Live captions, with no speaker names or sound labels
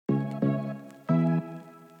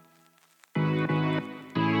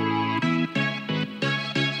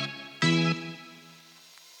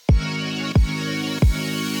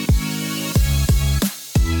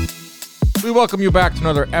We welcome you back to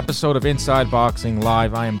another episode of Inside Boxing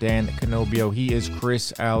Live. I am Dan Canobio. He is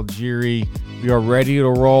Chris Algieri. We are ready to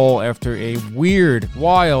roll after a weird,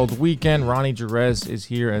 wild weekend. Ronnie Jerez is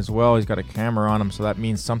here as well. He's got a camera on him, so that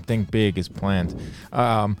means something big is planned.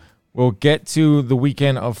 We'll get to the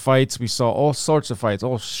weekend of fights. We saw all sorts of fights,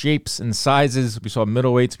 all shapes and sizes. We saw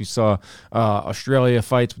middleweights. We saw Australia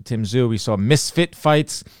fights with Tim Tszyu. We saw misfit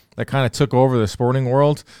fights that kind of took over the sporting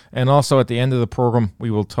world. And also at the end of the program,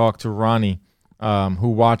 we will talk to Ronnie, who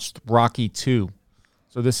watched Rocky 2.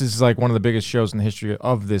 So this is like one of the biggest shows in the history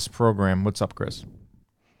of this program. What's up, Chris?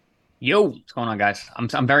 Yo, what's going on, guys?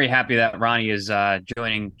 I'm very happy that Ronnie is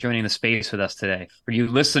joining the space with us today. For you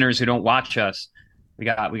listeners who don't watch us, we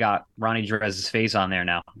got Ronnie Jerez's face on there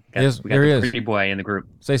now. We got the pretty boy in the group.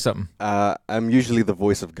 Say something. I'm usually the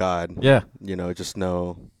voice of God. Yeah. You know, just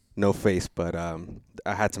no face, but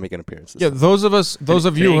I had to make an appearance. Yeah, those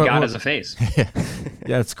of you God has a face.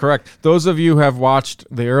 Yeah, that's correct. Those of you who have watched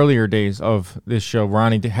the earlier days of this show,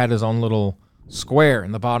 Ronnie had his own little square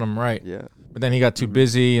in the bottom right. Yeah. But then he got too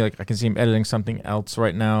busy. Like I can see him editing something else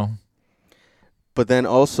right now. But then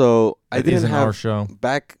also, I didn't have our show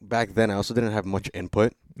back then. I also didn't have much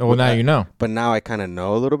input. Oh, well, now you know. But now I kind of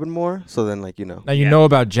know a little bit more. So then, like, you know. Now you know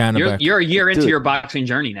about Janibek. You're a year into your boxing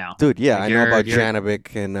journey now. Dude, yeah, I know about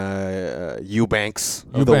Janibek and Eubanks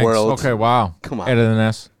of the world. Okay, wow. Come on. Edit an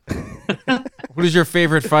S. What is your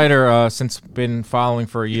favorite fighter since been following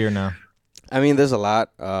for a year now? I mean, there's a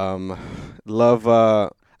lot. I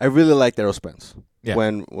really liked Errol Spence. Yeah.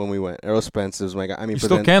 When we went, Errol Spence is my guy. I mean, you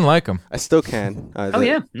still can like him. I still can.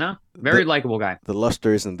 Very likable guy. The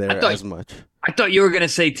luster isn't there as much. I thought you were gonna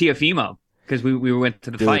say Teofimo because we went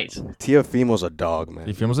to the fights. Teofimo's a dog, man.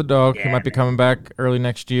 Teofimo's a dog. Yeah, he might be coming back early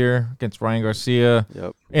next year against Ryan Garcia.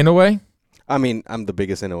 Yep. Inoue? I mean, I'm the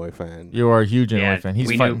biggest Inoue fan. You are a huge Inoue fan.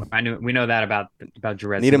 He's fighting. We know that about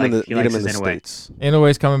Jerez. Need him in the States.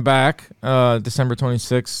 Inoue's coming back December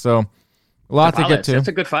 26th. So. A lot to get to. That's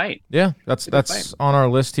a good fight. Yeah, that's on our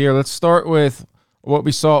list here. Let's start with what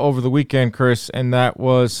we saw over the weekend, Chris, and that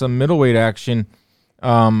was some middleweight action.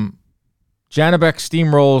 Janibek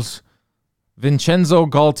steamrolls Vincenzo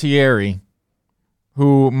Galtieri,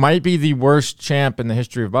 who might be the worst champ in the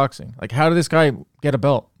history of boxing. Like, how did this guy get a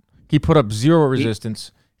belt? He put up zero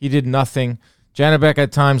resistance. He did nothing. Janibek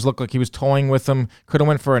at times looked like he was toying with him. Could have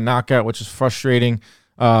went for a knockout, which is frustrating.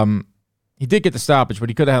 He did get the stoppage, but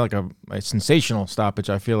he could have had like a sensational stoppage,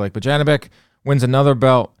 I feel like. But Janibek wins another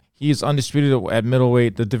belt. He is undisputed at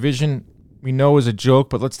middleweight. The division we know is a joke,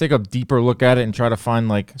 but let's take a deeper look at it and try to find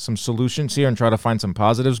like some solutions here and try to find some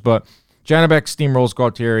positives. But Janibek steamrolls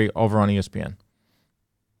Galtieri over on ESPN.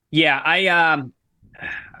 Yeah, I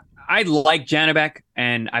like Janibek,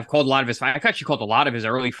 and I've called a lot of his fights. I've actually called a lot of his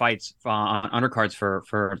early fights on undercards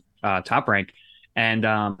for Top Rank, and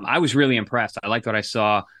I was really impressed. I liked what I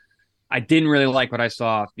saw. I didn't really like what I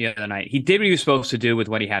saw the other night. He did what he was supposed to do with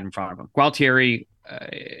what he had in front of him. Gualtieri,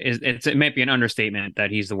 it might be an understatement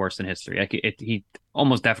that he's the worst in history. He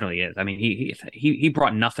almost definitely is. I mean, he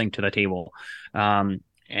brought nothing to the table, and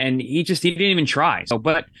he didn't even try. So,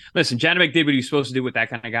 but listen, Janibek did what he was supposed to do with that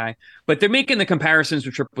kind of guy. But they're making the comparisons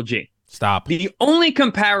with Triple G. Stop. The only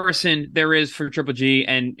comparison there is for Triple G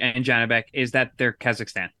and Janibek is that they're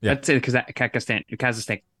Kazakhstan. Yeah. Let's say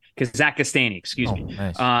Kazakhstani, excuse me.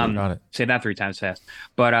 Nice. Got it. Say that 3 times fast.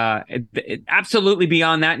 But absolutely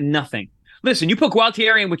beyond that, nothing. Listen, you put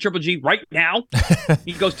Gualtieri in with Triple G right now,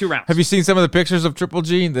 he goes 2 rounds. Have you seen some of the pictures of Triple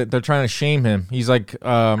G? That they're trying to shame him. He's like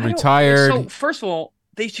retired. So first of all,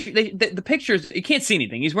 the pictures, you can't see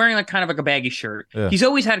anything. He's wearing like kind of like a baggy shirt. Yeah. He's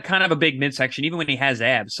always had kind of a big midsection, even when he has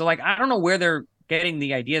abs. So like, I don't know where they're getting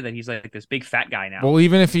the idea that he's like this big fat guy now. Well,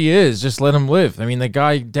 even if he is, just let him live. I mean, the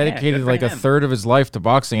guy dedicated like a third of his life to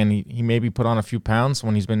boxing, and he maybe put on a few pounds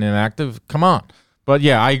when he's been inactive. Come on. But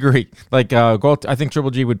yeah, I agree. Like, I think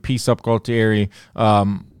Triple G would piece up Galtieri.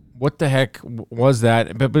 What the heck was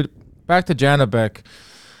that? But back to Janibek.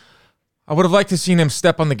 I would have liked to seen him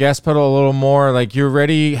step on the gas pedal a little more. Like, you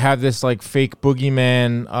already have this like fake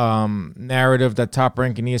boogeyman narrative that Top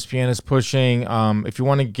Rank and ESPN is pushing. If you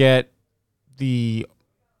want to get the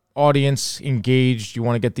audience engaged, you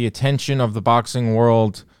want to get the attention of the boxing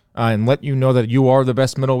world and let you know that you are the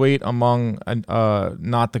best middleweight among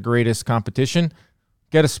not the greatest competition,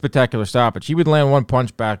 get a spectacular stoppage. He would land one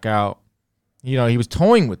punch back out. You know, he was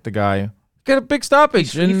toying with the guy. Get a big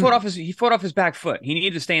stoppage. He fought off his back foot. He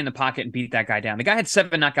needed to stay in the pocket and beat that guy down. The guy had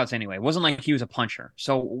 7 knockouts anyway. It wasn't like he was a puncher.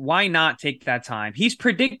 So why not take that time? He's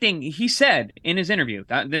predicting, he said in his interview,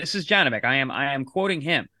 this is Janibek. I am quoting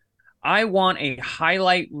him. I want a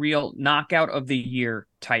highlight reel knockout of the year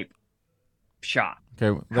type shot.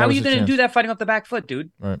 Okay, How are you going to do that fighting off the back foot,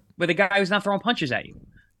 dude? Right. With a guy who's not throwing punches at you.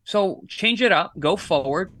 So change it up, go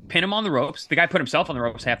forward, pin him on the ropes. The guy put himself on the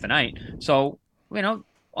ropes half the night. So,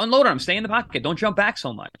 unload on him, stay in the pocket. Don't jump back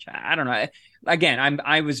so much. I don't know. Again,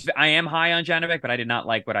 I am high on Janovic, but I did not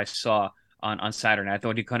like what I saw on Saturday. I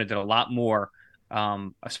thought he could have did a lot more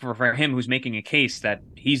for him, who's making a case that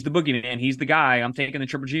he's the boogeyman, he's the guy. I'm taking the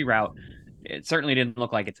Triple G route. It certainly didn't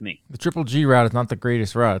look like it to me. The Triple G route is not the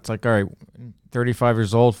greatest route. It's like, all right, 35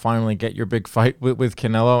 years old, finally get your big fight with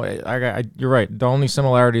Canelo. You're right. The only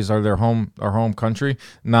similarities are our home country,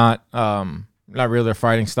 not really their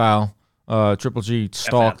fighting style. Triple G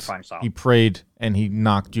stalked, he prayed, and he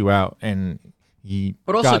knocked you out, and he.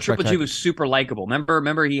 But also, Triple G was super likable.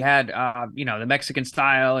 Remember, he had the Mexican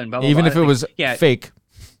style and blah, blah, even blah. if it was fake.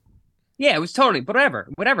 Yeah, it was totally, but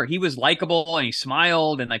whatever. He was likable and he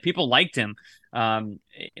smiled and like people liked him.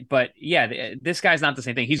 But yeah, this guy's not the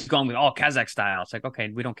same thing. He's going with all Kazakh style. It's like, okay,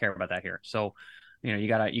 we don't care about that here. So, you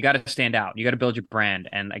gotta stand out. You gotta build your brand.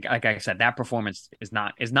 And like I said, that performance is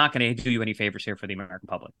not going to do you any favors here for the American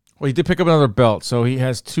public. Well, he did pick up another belt, so he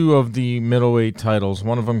has 2 of the middleweight titles.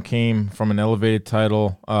 One of them came from an elevated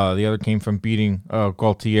title. The other came from beating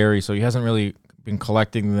Gualtieri. So he hasn't really been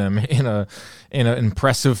collecting them in an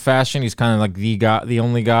impressive fashion. He's kind of like the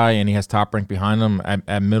only guy, and he has Top Rank behind him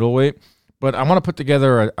at middleweight. But I want to put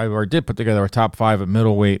together, I did put together a top 5 at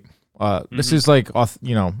middleweight. This is like,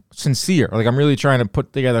 sincere. Like, I'm really trying to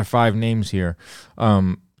put together 5 names here,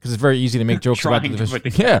 because it's very easy to make jokes about the division.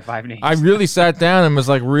 Yeah, 5 names. I really sat down and was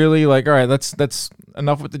like, really, like, all right, that's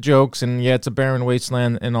enough with the jokes. And yeah, it's a barren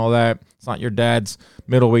wasteland and all that. It's not your dad's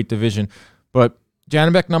middleweight division. But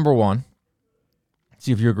Janovic number 1.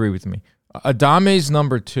 See if you agree with me. Adame's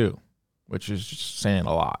number 2, which is just saying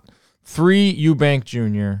a lot. 3, Eubank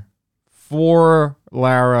Jr., 4,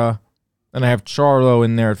 Lara, and I have Charlo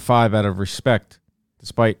in there at 5 out of respect,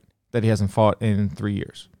 despite that he hasn't fought in 3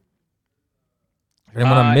 years.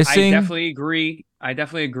 Anyone I'm missing? I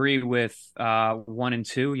definitely agree with 1 and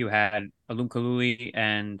 2. You had Alunkaluli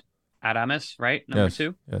and Adames, right? Number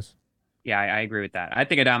 2? Yes. Yeah, I agree with that. I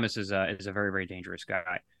think Adames is a very, very dangerous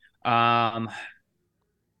guy.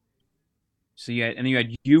 So and then you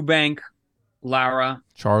had Eubank, Lara,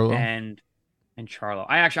 Charlo, and Charlo.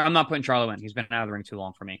 I'm not putting Charlo in. He's been out of the ring too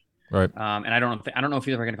long for me. Right. And I don't know if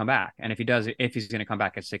he's ever going to come back. And if he does, if he's going to come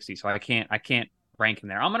back at 60, so I can't rank him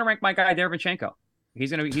there. I'm going to rank my guy Derevchenko.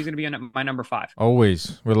 He's going to be my number 5.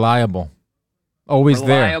 Always reliable, always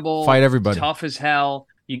reliable, there, fight everybody, tough as hell.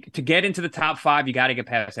 To get into the top 5, you got to get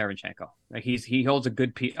past Derevchenko. Like he holds a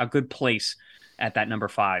good place at that number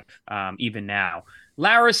 5, even now.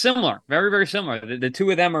 Lara is similar, very, very similar. The 2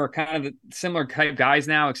 of them are kind of the similar type guys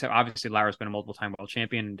now, except obviously Lara's been a multiple-time world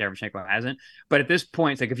champion and Derevchenko hasn't. But at this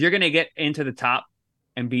point, it's like if you're going to get into the top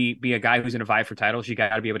and be a guy who's going to vie for titles, you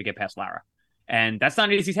got to be able to get past Lara. And that's not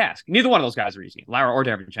an easy task. Neither one of those guys are easy, Lara or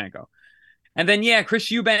Derevchenko. And then, yeah, Chris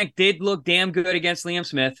Eubank did look damn good against Liam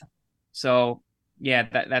Smith. So, yeah,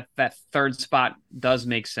 that 3rd spot does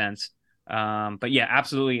make sense. But, yeah,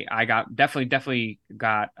 absolutely, I definitely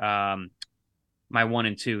got my 1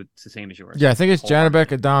 and 2. It's the same as yours. Yeah, I think it's Janovic,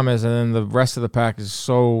 Adames, and then the rest of the pack is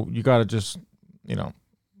so you got to just,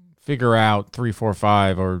 figure out 3, 4,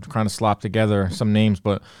 5 or kind of slop together some names.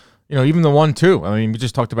 But, even the 1, 2. I mean, we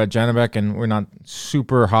just talked about Janovic, and we're not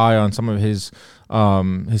super high on some of his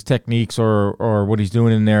techniques or what he's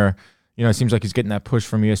doing in there. It seems like he's getting that push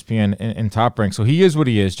from ESPN and Top Rank. So he is what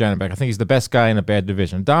he is, Janovic. I think he's the best guy in a bad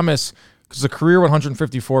division. Adames is a career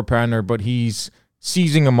 154 pounder, but he's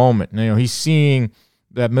seizing a moment. He's seeing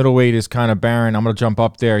that middleweight is kind of barren. I'm going to jump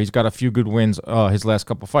up there. He's got a few good wins his last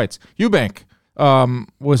couple fights. Eubank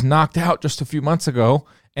was knocked out just a few months ago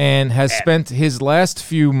and has spent his last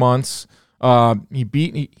few months. He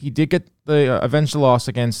did get the avenged loss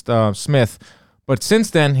against Smith, but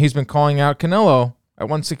since then he's been calling out Canelo at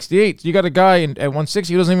 168. You got a guy at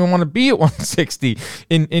 160 who doesn't even want to be at 160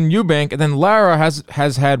 in Eubank, and then Lara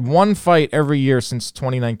has had 1 fight every year since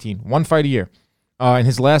 2019. 1 fight a year. And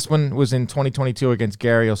his last one was in 2022 against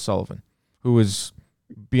Gary O'Sullivan, who was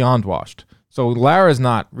beyond washed. So Lara's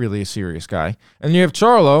not really a serious guy. And you have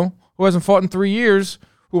Charlo, who hasn't fought in 3 years,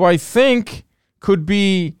 who I think could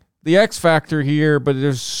be the X factor here, but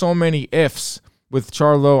there's so many ifs with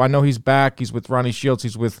Charlo. I know he's back. He's with Ronnie Shields.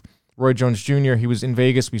 He's with Roy Jones Jr. He was in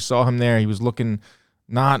Vegas. We saw him there. He was looking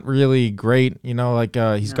not really great.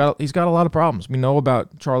 He's got a lot of problems. We know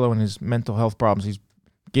about Charlo and his mental health problems. He's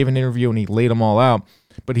gave an interview and he laid them all out.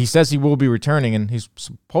 But he says he will be returning, and he's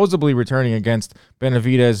supposedly returning against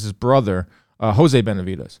Benavidez' brother, Jose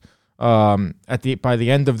Benavidez. By the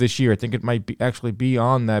end of this year, I think it might actually be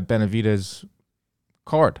on that Benavidez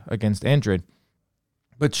card against Andrade.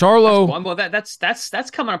 But Charlo, well,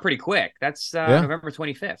 that's coming up pretty quick. That's November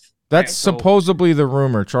 25th. That's supposedly the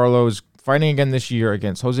rumor. Charlo is fighting again this year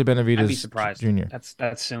against Jose Benavidez I'd be surprised. Jr.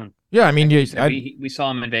 That's soon. Yeah, I mean, we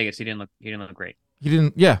saw him in Vegas. He didn't look great. He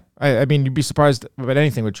didn't. Yeah, I mean, you'd be surprised about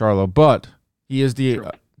anything with Charlo, but he is the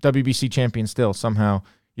WBC champion still. Somehow,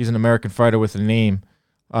 he's an American fighter with a name.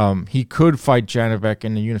 He could fight Janibek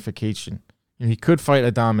in the unification. He could fight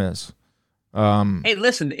Adames. Hey,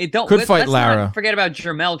 listen, let's Lara. Not forget about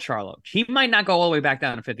Jermell Charlo. He might not go all the way back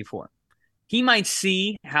down to 54. He might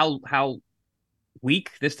see how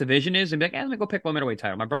weak this division is and be like, let me go pick one middleweight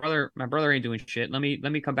title. My brother ain't doing shit. Let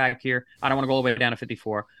me come back here. I don't want to go all the way down to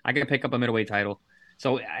 54. I can pick up a middleweight title.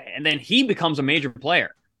 So, and then he becomes a major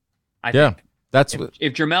player. I think. That's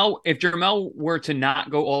if Jermell were to not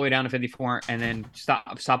go all the way down to 54 and then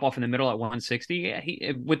stop off in the middle at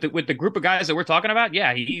 160, with the group of guys that we're talking about,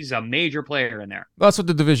 he's a major player in there. That's what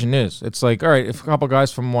the division is. It's like, all right, if a couple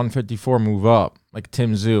guys from 154 move up, like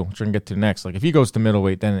Tim Tszyu, which we're gonna get to next, like if he goes to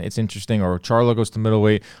middleweight, then it's interesting, or Charlo goes to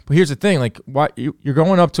middleweight. But here's the thing, like, why you're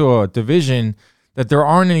going up to a division that there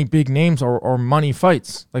aren't any big names or money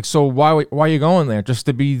fights. Like, so why are you going there? Just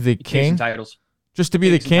to be the king? Titles. Just to be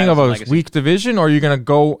the king of a weak division, or are you going to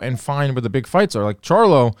go and find where the big fights are? Like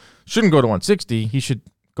Charlo shouldn't go to 160. He should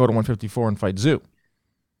go to 154 and fight Tszyu.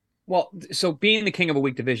 Well, so being the king of a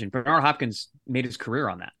weak division, Bernard Hopkins made his career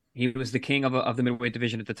on that. He was the king of the middleweight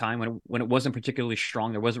division at the time when it wasn't particularly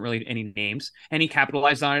strong. There wasn't really any names, and he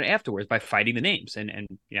capitalized on it afterwards by fighting the names and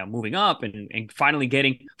moving up and finally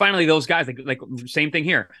those guys like same thing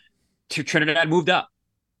here. Trinidad moved up.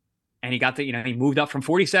 And he got he moved up from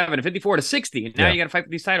 47 to 54 to 60. And now you got to fight for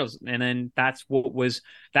these titles. And then that's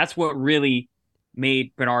what really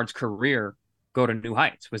made Bernard's career go to new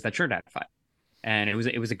heights, was that Trinidad fight. And it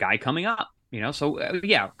was a guy coming up, So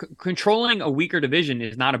controlling a weaker division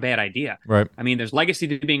is not a bad idea. Right. I mean, there's legacy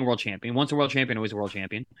to being a world champion. Once a world champion, always a world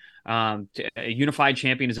champion. A unified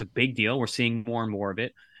champion is a big deal. We're seeing more and more of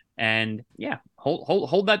it. And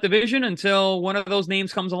hold that division until one of those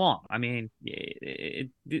names comes along. I mean,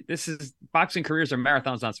 this is boxing careers are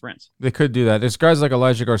marathons, not sprints. They could do that. There's guys like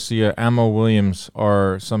Elijah Garcia, Ammo Williams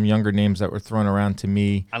are some younger names that were thrown around to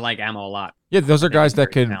me. I like Ammo a lot. Yeah, those are guys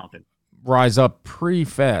that could rise up pretty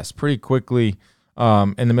fast, pretty quickly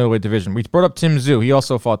in the middleweight division. We brought up Tim Tszyu. He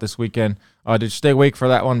also fought this weekend. Did you stay awake for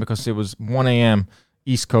that one because it was 1 a.m.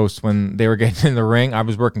 East Coast when they were getting in the ring? I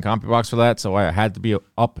was working CompuBox for that, so I had to be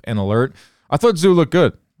up and alert. I thought Tszyu looked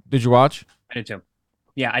good. Did you watch? I did too.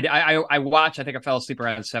 Yeah, I watched. I think I fell asleep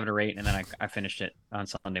around 7 or 8, and then I finished it on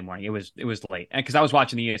Sunday morning. It was late because I was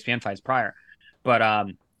watching the ESPN fights prior. But I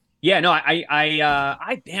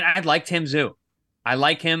like Tim Tszyu. I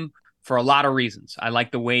like him for a lot of reasons. I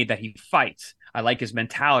like the way that he fights. I like his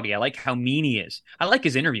mentality. I like how mean he is. I like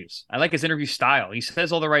his interviews. I like his interview style. He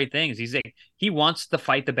says all the right things. He wants to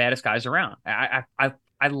fight the baddest guys around. I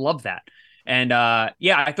love that. And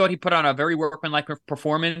I thought he put on a very workmanlike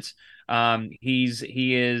performance.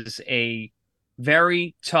 He is a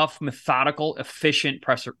very tough, methodical, efficient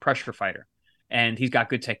pressure fighter, and he's got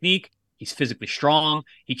good technique. He's physically strong.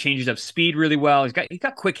 He changes up speed really well. He's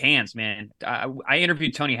got quick hands, man. I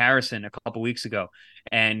interviewed Tony Harrison a couple weeks ago,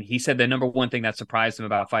 and he said the number one thing that surprised him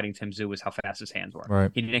about fighting Tim Tszyu was how fast his hands were.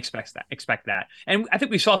 Right. He didn't expect that. And I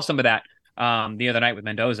think we saw some of that the other night with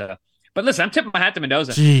Mendoza. But listen, I'm tipping my hat to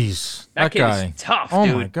Mendoza. Jeez, that kid guy is tough, oh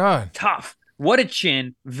dude. My God. Tough. What a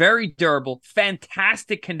chin. Very durable.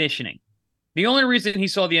 Fantastic conditioning. The only reason he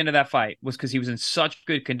saw the end of that fight was because he was in such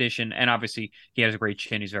good condition, and obviously he has a great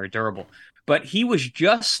chin. He's very durable. But he was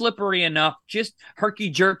just slippery enough, just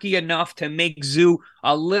herky-jerky enough to make Tszyu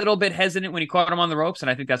a little bit hesitant when he caught him on the ropes,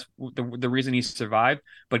 and I think that's the reason he survived.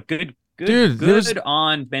 But good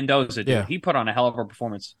on Mendoza, dude. Yeah. He put on a hell of a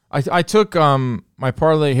performance. I took my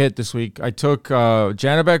parlay hit this week. I took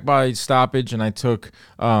Janibek by stoppage, and I took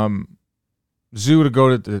Tszyu to go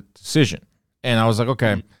to the decision. And I was like,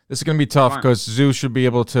 okay, this is going to be tough because Tszyu should be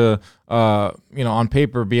able to, on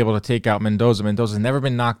paper, be able to take out Mendoza. Mendoza's never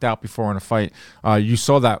been knocked out before in a fight. You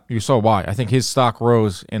saw that. You saw why. I think his stock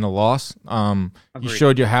rose in a loss. He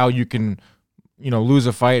showed you how you can, lose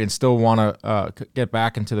a fight and still want to get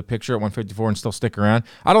back into the picture at 154 and still stick around.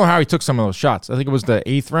 I don't know how he took some of those shots. I think it was the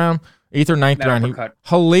 8th or 9th round.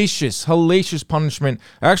 Hellacious punishment.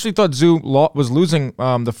 I actually thought Tszyu was losing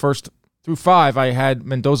the first through 5. I had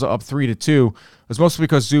Mendoza up 3-2. It was mostly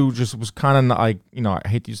because Tszyu just was kind of like, I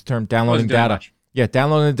hate to use the term, downloading data. Yeah,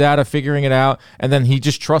 downloading the data, figuring it out, and then he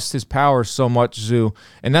just trusts his power so much, Tszyu.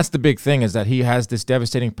 And that's the big thing, is that he has this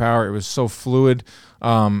devastating power. It was so fluid.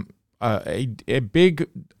 A big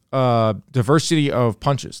diversity of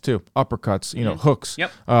punches too, uppercuts, hooks,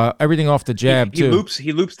 everything off the jab too.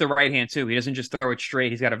 He loops the right hand too. He doesn't just throw it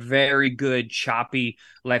straight. He's got a very good choppy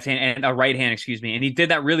left hand and a right hand, and he did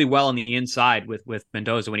that really well on the inside with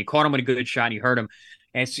Mendoza when he caught him with a good shot. And he hurt him,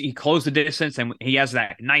 and so he closed the distance, and he has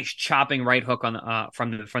that nice chopping right hook on the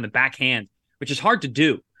from the backhand, which is hard to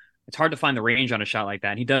do. It's hard to find the range on a shot like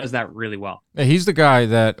that. And he does that really well. Yeah, he's the guy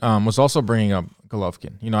that was also bringing up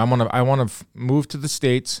Golovkin. I want to move to the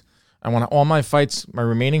States. I want all my fights, my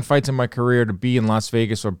remaining fights in my career, to be in Las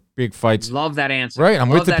Vegas or big fights. Love that answer. Right, I'm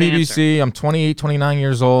with the PBC. Answer. I'm 28, 29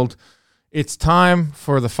 years old. It's time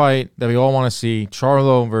for the fight that we all want to see,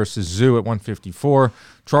 Charlo versus Tszyu at 154.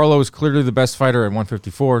 Charlo is clearly the best fighter at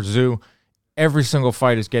 154. Tszyu, every single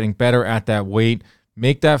fight is getting better at that weight.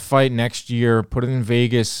 Make that fight next year, put it in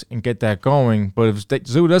Vegas, and get that going. But if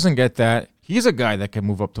Tszyu doesn't get that, he's a guy that can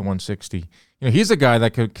move up to 160. He's a guy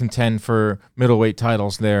that could contend for middleweight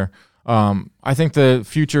titles there. I think the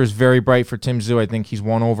future is very bright for Tim Tszyu. I think he's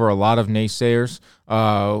won over a lot of naysayers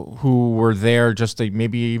who were there just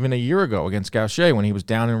maybe even a year ago against Gaucher when he was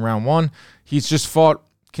down in round one. He's just fought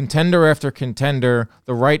contender after contender,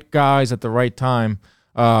 the right guys at the right time.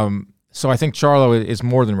 So I think Charlo is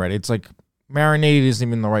more than ready. It's like marinated isn't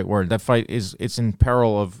even the right word. That fight it's in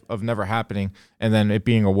peril of never happening and then it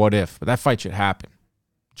being a what if. But that fight should happen.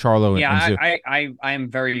 Charlo and Tszyu. I am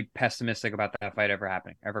very pessimistic about that fight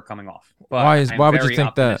ever coming off. But why would you think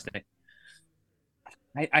optimistic.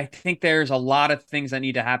 That? I think there's a lot of things that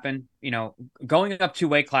need to happen. Going up 2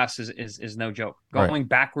 weight classes is no joke. Going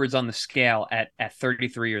backwards on the scale at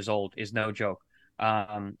 33 years old is no joke.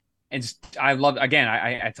 I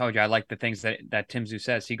told you I like the things that Tim Tszyu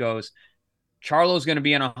says. He goes, Charlo's going to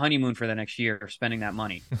be on a honeymoon for the next year, spending that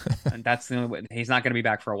money, and that's the only way. He's not going to be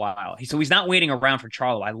back for a while. So he's not waiting around for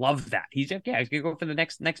Charlo. I love that. He's going to go for the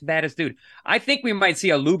next baddest dude. I think we might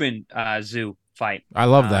see a Lubin Tszyu fight. I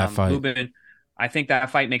love that fight. Lubin, I think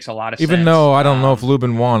that fight makes a lot of sense. Even though I don't know if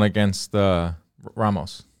Lubin won against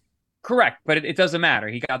Ramos. Correct, but it doesn't matter.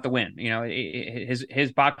 He got the win.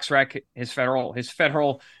 His box rec, his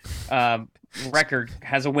federal record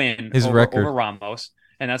has a win over Ramos.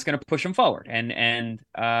 And that's going to push him forward, and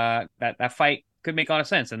that fight could make a lot of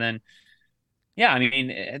sense. And then,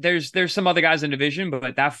 there's some other guys in the division,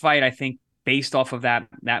 but that fight, I think, based off of that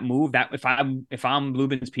move, that if I'm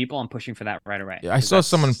Lubin's people, I'm pushing for that right away. Yeah, I saw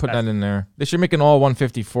someone put that in there. They should make an all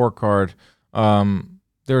 154 card.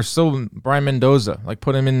 There's still Brian Mendoza,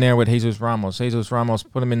 put him in there with Jesus Ramos.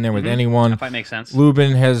 Put him in there with anyone. That fight makes sense.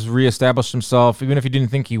 Lubin has reestablished himself. Even if he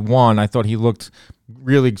didn't think he won, I thought he looked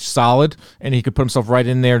really solid, and he could put himself right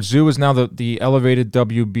in there. Tszyu is now the elevated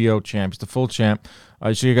WBO champ. He's the full champ.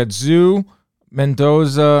 So you got Tszyu,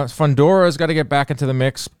 Mendoza. Fondora's got to get back into the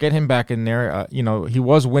mix. Get him back in there. He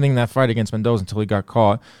was winning that fight against Mendoza until he got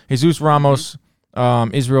caught. Jesus Ramos,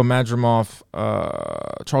 Israel Madrimov,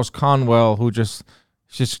 Charles Conwell, who just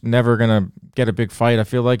never going to get a big fight, I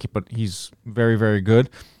feel like, but he's very, very good.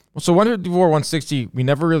 So 154, 160, we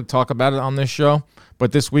never really talk about it on this show,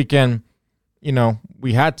 but this weekend,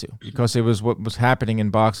 we had to because it was what was happening in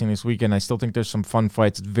boxing this weekend. I still think there's some fun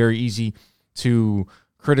fights. It's very easy to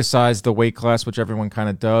criticize the weight class, which everyone kind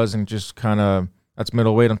of does, and just kind of, that's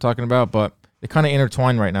middleweight I'm talking about, but they kind of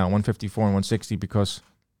intertwine right now, 154 and 160, because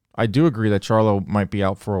I do agree that Charlo might be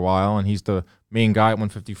out for a while, and he's the main guy at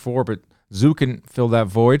 154, but Tszyu can fill that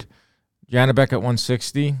void. Janibek at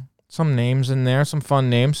 160. Some names in there, some fun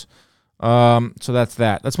names. So that's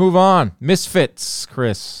that. Let's move on. Misfits,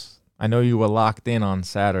 Chris. I know you were locked in on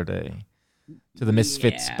Saturday to the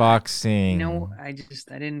Misfits boxing. No, I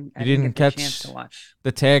didn't catch the chance to watch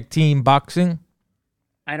the tag team boxing.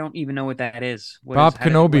 I don't even know what that is. Bob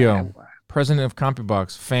Canobio, president of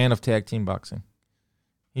CompuBox, fan of tag team boxing.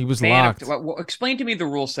 He was locked. Explain to me the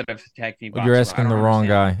rule set of tag team boxing. You're asking the wrong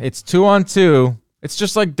guy. It's 2-on-2. It's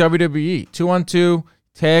just like WWE. 2-on-2.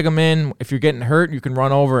 Tag them in. If you're getting hurt, you can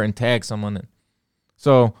run over and tag someone in.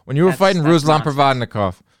 So when you were fighting Ruslan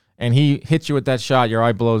Provodnikov and he hits you with that shot, your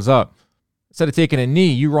eye blows up. Instead of taking a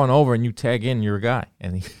knee, you run over and you tag in your guy.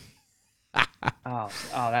 And he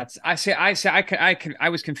that's I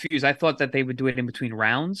was confused. I thought that they would do it in between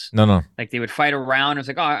rounds. No. Like they would fight a round. It's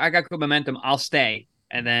like, I got good momentum. I'll stay.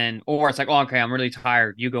 And then, or it's like, okay, I'm really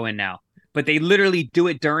tired. You go in now. But they literally do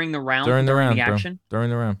it during the round. During the action. During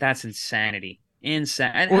the round. That's insanity.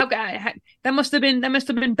 Insane. Well, that must have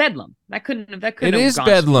been bedlam. That couldn't have. It is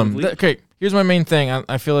bedlam. Okay, here's my main thing.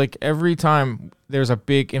 I feel like every time there's a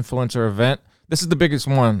big influencer event, this is the biggest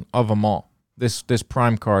one of them all. This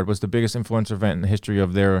Prime card was the biggest influencer event in the history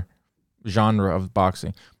of their genre of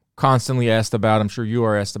boxing. Constantly asked about. I'm sure you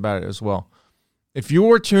are asked about it as well. If you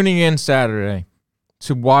were tuning in Saturday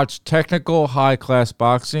to watch technical high-class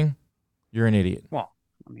boxing, you're an idiot. Well,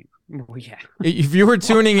 I mean, yeah. If you were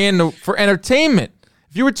tuning in for entertainment,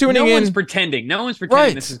 if you were tuning in... No one's pretending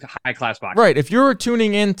right. This is high-class boxing. Right. If you were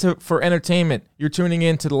tuning in for entertainment, you're tuning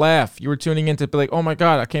in to laugh. You were tuning in to be like, oh, my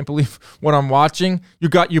God, I can't believe what I'm watching.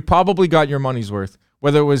 You probably got your money's worth.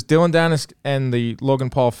 Whether it was Dylan Dennis and the Logan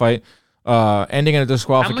Paul fight ending in a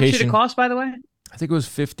disqualification. How much did it cost, by the way? I think it was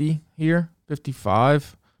 50 here,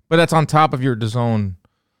 55. But that's on top of your DAZN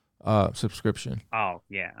subscription. Oh,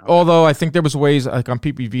 yeah. Okay. Although I think there was ways, like on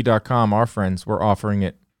ppv.com, our friends were offering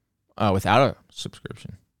it without a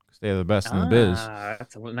subscription because they're the best in the biz.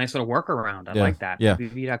 That's a nice little workaround. I Yeah. like that. Yeah.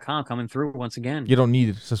 ppv.com coming through once again. You don't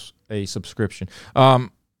need a subscription.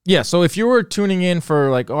 Yeah, so if you were tuning in for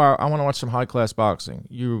like, oh, I want to watch some high-class boxing,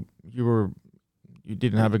 you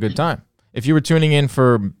didn't have a good time. If you were tuning in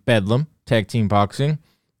for Bedlam, tag team boxing,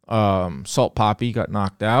 Salt Poppy got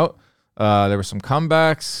knocked out. There were some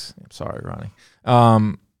comebacks. I'm sorry,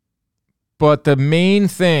 Ronnie. But the main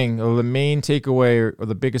thing, or the main takeaway, or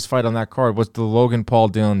the biggest fight on that card was the Logan Paul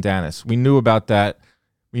Dylan Dennis. We knew about that.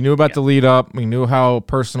 We knew about the lead up. We knew how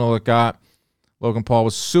personal it got. Logan Paul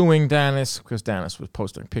was suing Dennis because Dennis was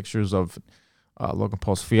posting pictures of Logan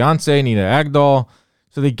Paul's fiance, Nina Agdal.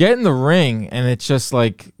 So they get in the ring, and it's just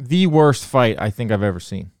like the worst fight I think I've ever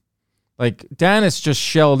seen. Like, Dennis just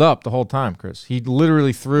shelled up the whole time, Chris. He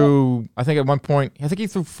literally threw, I think at one point, he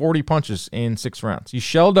threw 40 punches in 6 rounds. He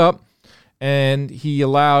shelled up, and he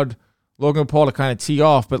allowed Logan Paul to kind of tee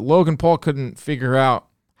off, but Logan Paul couldn't figure out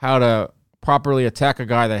how to properly attack a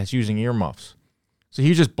guy that's using earmuffs. So he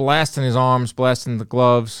was just blasting his arms, blasting the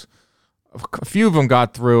gloves. A few of them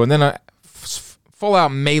got through, and then a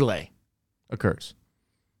full-out melee occurs.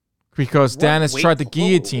 Because Dennis tried to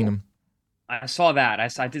guillotine him. I saw that.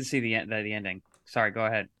 I did see the ending. Sorry, go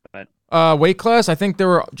ahead. But weight class, I think they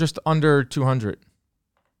were just under 200.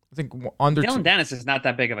 I think under. Dylan Dennis is not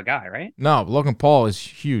that big of a guy, right? No, Logan Paul is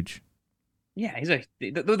huge. Yeah, he's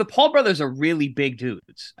the Paul brothers are really big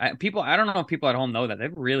dudes. I don't know if people at home know that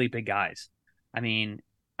they're really big guys. I mean,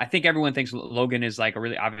 I think everyone thinks Logan is like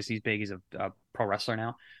obviously he's big. He's a pro wrestler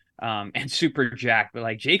now, and super jacked. But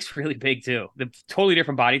like Jake's really big too. They're totally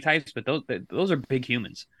different body types, but those are big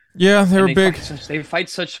humans. Yeah, they were big. They fight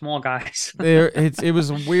such small guys. It was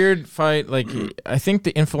a weird fight. Like, I think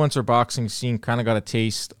the influencer boxing scene kind of got a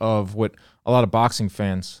taste of what a lot of boxing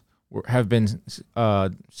fans have been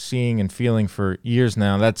seeing and feeling for years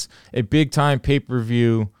now. That's a big time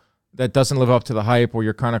pay-per-view that doesn't live up to the hype, where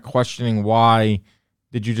you're kind of questioning why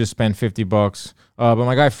did you just spend $50. But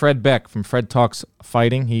my guy Fred Beck from Fred Talks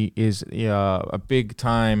Fighting, he is a big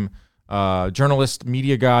time journalist,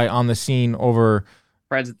 media guy on the scene over.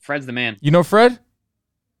 Fred's the man. You know Fred?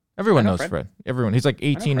 Everyone knows Fred. Everyone. He's like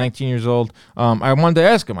 18, 19 years old. I wanted to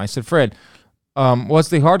ask him. I said, Fred, was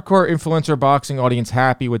the hardcore influencer boxing audience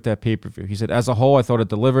happy with that pay-per-view? He said, as a whole, I thought it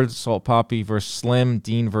delivered. Salt Poppy versus Slim,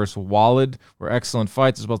 Dean versus Walid were excellent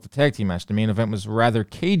fights, as well as the tag team match. The main event was rather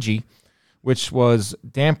cagey, which was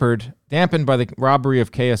dampened by the robbery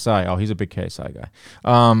of KSI. Oh, he's a big KSI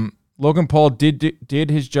guy. Logan Paul did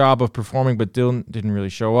his job of performing, but Dylan didn't really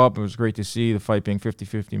show up. It was great to see the fight being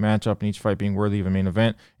 50-50 matchup and each fight being worthy of a main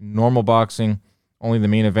event. In normal boxing, only the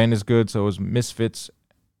main event is good, so it was misfits,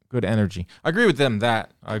 good energy. I agree with them that.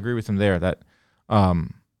 I agree with him there that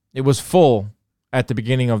it was full at the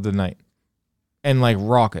beginning of the night and like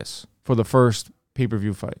raucous for the first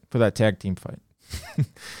pay-per-view fight, for that tag team fight.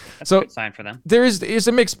 That's so a good sign for them. There is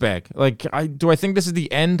a mixed bag. Like, do I think this is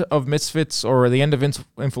the end of Misfits or the end of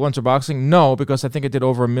influencer boxing? No, because I think it did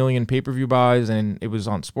over 1 million pay-per-view buys, and it was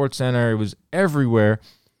on SportsCenter. It was everywhere.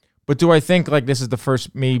 But do I think like this is the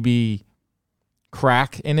first maybe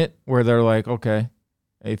crack in it where they're like, okay,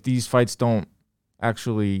 if these fights don't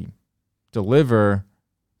actually deliver,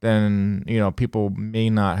 then people may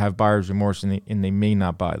not have buyer's remorse and they may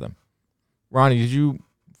not buy them. Ronnie, did you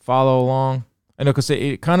follow along? I know because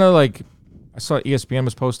it kind of like I saw ESPN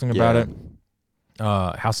was posting about it,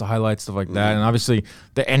 House of Highlights, stuff like that, and obviously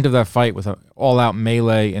the end of that fight with an all-out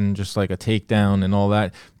melee and just like a takedown and all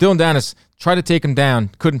that. Dylan Dennis tried to take him down,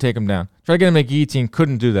 couldn't take him down. Tried to get him a guillotine,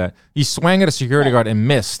 couldn't do that. He swung at a security guard and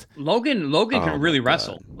missed. Logan can really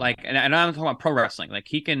wrestle. Like, and I'm talking about pro wrestling. Like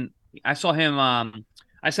he can. I saw him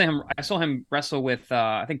wrestle with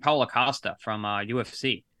I think Paulo Costa from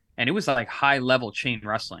UFC. And it was like high-level chain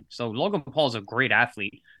wrestling. So Logan Paul is a great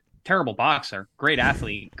athlete, terrible boxer, great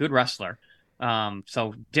athlete, good wrestler.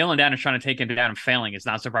 So Dylan Dennis trying to take him down and failing is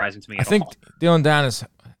not surprising to me at all. I think Dylan Dennis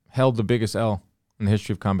held the biggest L in the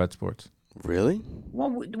history of combat sports. Really?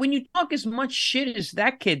 Well, when you talk as much shit as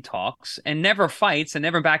that kid talks and never fights and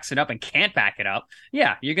never backs it up and can't back it up,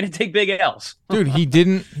 yeah, you're gonna take big L's. Dude, he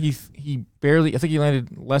didn't. He barely. I think he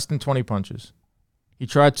landed less than 20 punches. He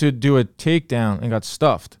tried to do a takedown and got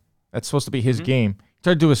stuffed. That's supposed to be his game. He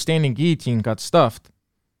tried to do a standing guillotine, got stuffed.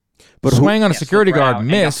 But swang on a security guard,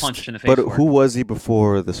 missed. But who was he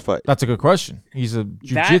before this fight? That's a good question. He's a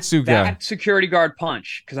jiu-jitsu guy. That security guard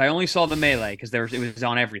punch, because I only saw the melee because it was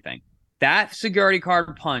on everything. That security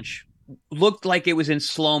guard punch looked like it was in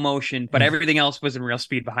slow motion, but everything else was in real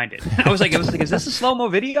speed behind it. I was like, is this a slow mo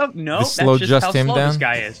video? No, that's just how slow this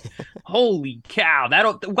guy is. Holy cow!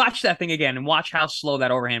 Watch that thing again and watch how slow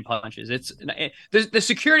that overhand punch is. The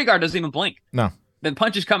security guard doesn't even blink. No. The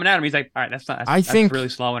punch is coming at him. He's like, all right, that's really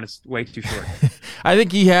slow and it's way too short. I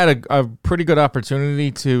think he had a pretty good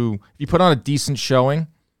opportunity to, if he put on a decent showing,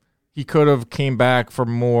 he could have came back for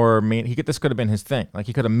more. This could have been his thing. Like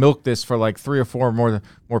he could have milked this for like 3 or 4 more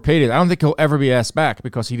paydays. I don't think he'll ever be asked back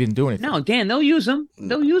because he didn't do anything. No, Dan, they'll use him.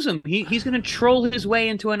 He's going to troll his way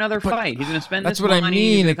into another fight. He's going to spend that's this what money. I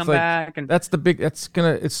mean. It's come like, back and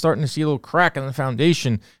it's starting to see a little crack in the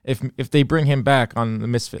foundation if they bring him back on the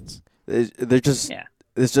Misfits. They're just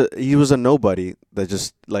It's just he was a nobody that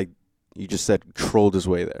just, like you just said, trolled his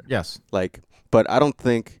way there. Yes. But I don't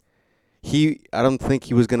think he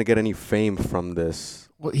was gonna get any fame from this.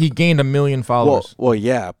 Well, he gained 1 million followers. Well,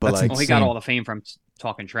 yeah, but that's he got all the fame from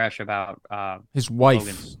talking trash about his wife,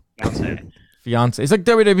 Logan's fiance. It's like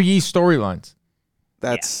WWE storylines.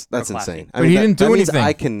 That's insane. But he didn't do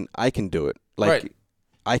anything. I can do it. Right.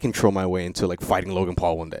 I can troll my way into like fighting Logan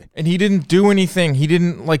Paul one day. And he didn't do anything. He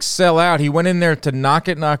didn't like sell out. He went in there to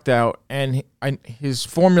get knocked out. And his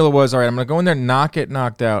formula was, all right, I'm going to go in there, get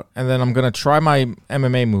knocked out. And then I'm going to try my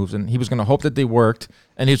MMA moves. And he was going to hope that they worked.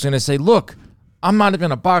 And he was going to say, look, I'm not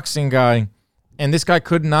even a boxing guy. And this guy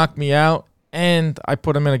could knock me out. And I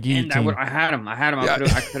put him in a guillotine. And I had him.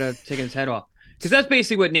 I could have taken his head off. Because that's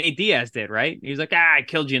basically what Nate Diaz did, right? He's like, I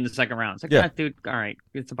killed you in the second round. It's like, dude, all right,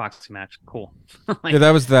 it's a boxing match. Cool. That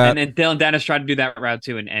was that. And then Dylan Dennis tried to do that route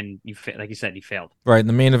too, and like you said, he failed. Right, and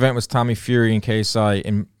the main event was Tommy Fury and KSI,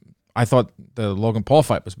 and I thought the Logan Paul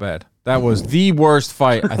fight was bad. That was the worst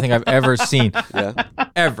fight I think I've ever seen. Yeah.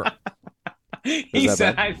 Ever. He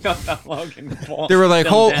said, I felt that Logan Paul. They were like,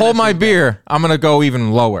 hold my beer. I'm going to go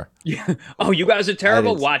even lower. Yeah. Oh, you guys are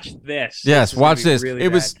terrible? Watch this. Yes, watch this. Really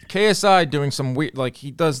it was KSI doing some weird, like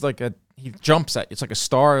he does like he jumps at, it's like a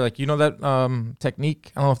star. Like, you know that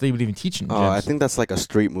technique? I don't know if they would even teach in gyms. Oh, I think that's like a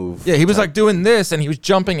street move. Yeah, he was like doing this and he was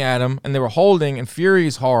jumping at him and they were holding and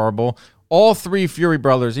Fury's horrible. All 3 Fury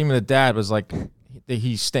brothers, even the dad was like,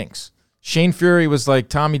 he stinks. Shane Fury was like,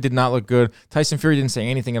 Tommy did not look good. Tyson Fury didn't say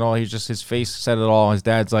anything at all. He was just, his face said it all. His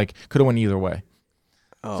dad's like, could have went either way.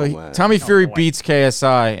 Oh, so Tommy Fury beats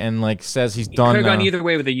KSI and like says he's done. Could have gone either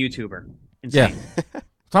way with a YouTuber. Insane. Yeah.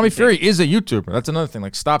 Tommy Fury is a YouTuber. That's another thing.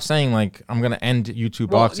 Like, stop saying like I'm gonna end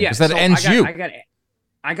YouTube boxing because that ends you.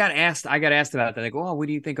 I got asked about that. Like, oh, what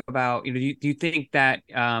do you think about? Do you think that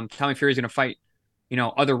Tommy Fury is gonna fight?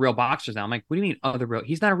 Other real boxers now. I'm like, what do you mean other real?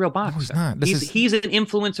 He's not a real boxer. No, he's not. He's an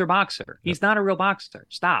influencer boxer. He's not a real boxer.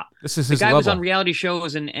 Stop. This is the his guy level. was on reality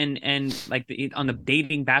shows and like on the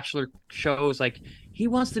dating bachelor shows. Like, he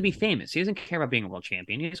wants to be famous. He doesn't care about being a world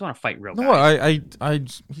champion. He just want to fight real guys. No,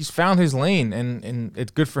 he's found his lane and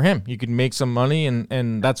it's good for him. You can make some money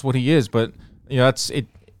and that's what he is. But that's it.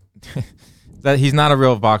 That he's not a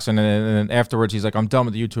real boxer. And afterwards, he's like, I'm done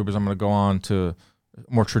with the YouTubers. I'm gonna go on to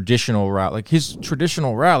more traditional route, like his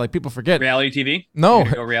traditional route. Like, people forget reality TV. No,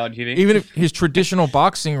 reality TV. Even if his traditional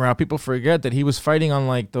boxing route, people forget that he was fighting on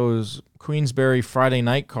like those Queensberry Friday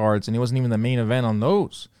night cards, and he wasn't even the main event on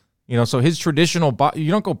those. So his traditional, you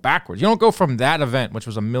don't go backwards. You don't go from that event, which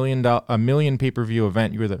was a million pay-per-view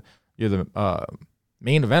event. You're the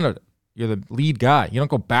main event. You're the lead guy. You don't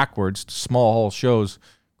go backwards to small hall shows,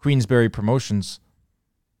 Queensberry Promotions.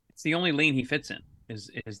 It's the only lane he fits in.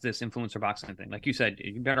 Is this influencer boxing thing? Like you said,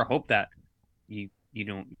 you better hope that you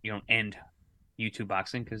don't end YouTube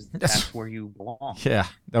boxing, because that's where you belong. Yeah,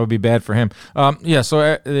 that would be bad for him.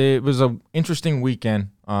 So it was an interesting weekend.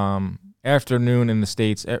 Afternoon in the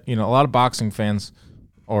States. A lot of boxing fans,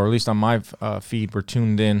 or at least on my feed, were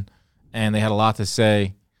tuned in, and they had a lot to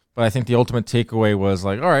say. But I think the ultimate takeaway was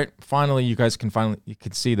like, all right, finally, you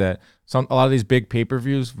could see that a lot of these big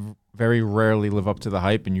pay-per-views very rarely live up to the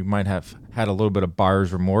hype, and you might have had a little bit of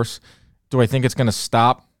buyer's remorse. Do I think it's going to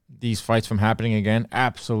stop these fights from happening again?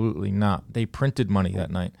 Absolutely not. They printed money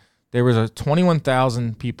that night. There was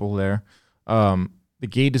 21,000 people there. The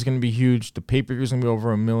gate is going to be huge. The pay-per-view is going to be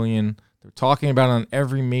over 1 million. They're talking about it on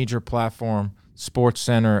every major platform, Sports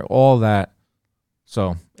Center, all that.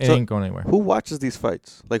 So it ain't going anywhere. Who watches these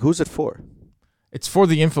fights? Like, who's it for? It's for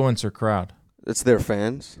the influencer crowd. It's their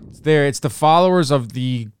fans. It's the followers of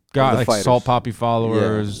the guy, like fighters. Salt Poppy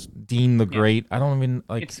followers, Dean the Great. I don't even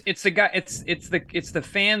like. It's the guy. It's the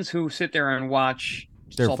fans who sit there and watch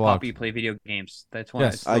their Salt vlog. Poppy play video games. That's one.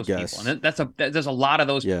 Yes, of those I guess. people. And there's a lot of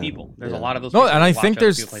those people. There's a lot of those. No, people and I who watch think other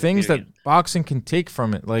there's people play things video that games. boxing can take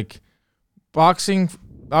from it. Like boxing,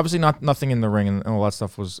 obviously nothing in the ring and all that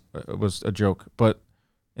stuff was a joke. But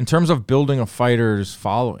in terms of building a fighter's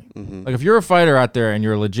following, like if you're a fighter out there and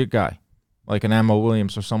you're a legit guy, like an Ammo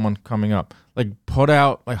Williams or someone coming up, like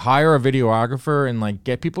hire a videographer and like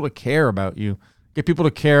get people to care about you, get people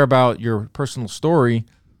to care about your personal story.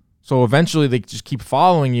 So eventually they just keep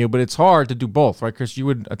following you, but it's hard to do both, right? Chris, you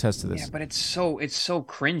would attest to this. Yeah, but it's so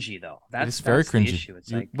cringy though. That's very cringy. The issue.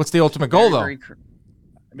 It's like, what's the ultimate goal though?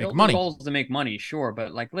 Make money. The goal is to make money, sure,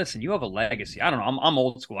 but like, listen, you have a legacy. I don't know. I'm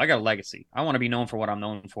old school. I got a legacy. I want to be known for what I'm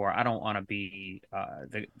known for. I don't want to be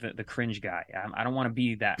the cringe guy. I don't want to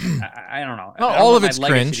be that. I don't know. No, all of it's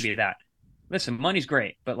cringe. To be that. Listen, money's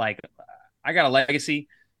great, but like, I got a legacy.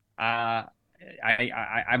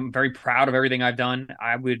 I'm very proud of everything I've done.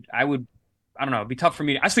 I would. I don't know. It'd be tough for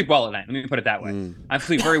me. I sleep well at night. Let me put it that way. I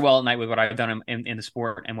sleep very well at night with what I've done in the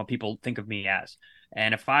sport and what people think of me as.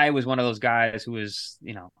 And if I was one of those guys who was,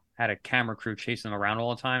 had a camera crew chasing them around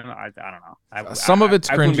all the time, I don't know. Some of it's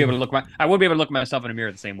cringy. I wouldn't be able to look at myself in a mirror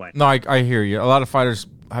the same way. No, I hear you. A lot of fighters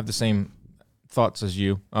have the same thoughts as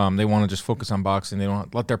you. They want to just focus on boxing. They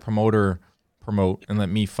don't let their promoter promote and let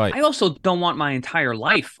me fight. I also don't want my entire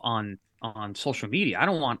life on social media. I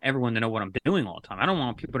don't want everyone to know what I'm doing all the time. I don't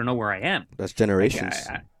want people to know where I am. That's generations.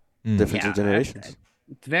 Difference in generations.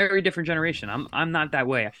 Very different generation. I'm not that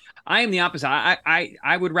way. I am the opposite.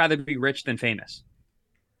 I would rather be rich than famous.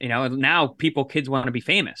 Now kids want to be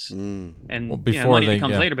famous, and money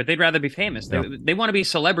comes later. But they'd rather be famous. They want to be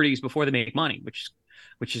celebrities before they make money,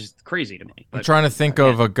 which is crazy to me. But, I'm trying to think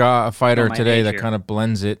of a fighter today that kind of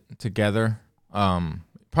blends it together.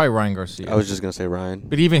 Probably Ryan Garcia. I was just gonna say Ryan,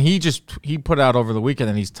 but even he put out over the weekend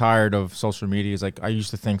and he's tired of social media. He's like, I used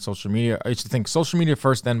to think social media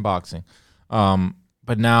first, then boxing.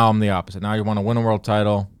 But now I'm the opposite. Now you want to win a world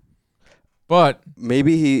title. But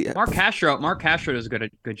maybe Mark Castro does a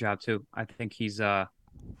good job too. I think he's got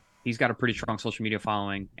a pretty strong social media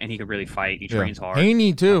following and he could really fight. He trains hard.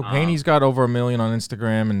 Haney too. Haney's got over 1 million on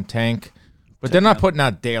Instagram and Tank. But they're not putting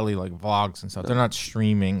out daily like vlogs and stuff. They're not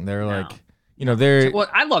streaming. They're they're well,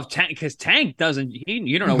 I love Tank because Tank doesn't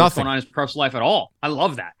you don't know what's going on in his personal life at all. I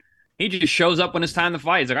love that. He just shows up when it's time to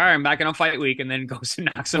fight. He's like, all right, I'm back in on fight week, and then goes and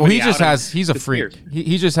knocks somebody out. He's a freak.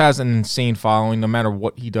 He just has an insane following no matter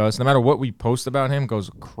what he does. No matter what we post about him, goes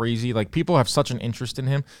crazy. Like, people have such an interest in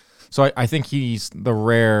him. So I think he's the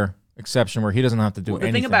rare exception where he doesn't have to do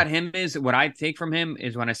anything. The thing about him is, what I take from him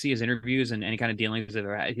is when I see his interviews and any kind of dealings that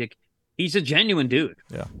are, he's a genuine dude.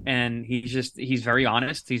 Yeah. And he's very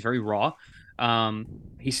honest. He's very raw.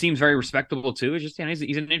 He seems very respectable too. It's just,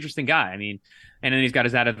 he's an interesting guy. I mean, and then he's got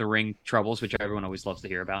his out of the ring troubles, which everyone always loves to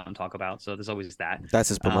hear about and talk about. So there's always that. That's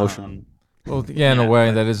his promotion. In a way,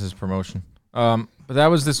 that is his promotion. But that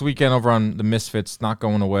was this weekend over on the Misfits, not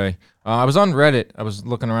going away. I was on Reddit. I was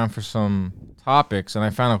looking around for some topics, and I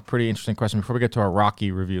found a pretty interesting question before we get to our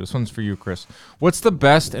Rocky review. This one's for you, Chris. What's the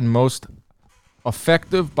best and most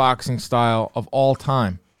effective boxing style of all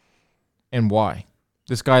time, and why?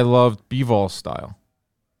 This guy loved Bivol style.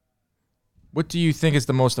 What do you think is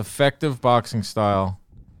the most effective boxing style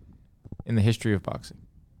in the history of boxing?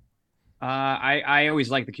 I always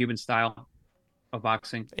like the Cuban style of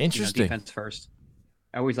boxing. Interesting. Defense first.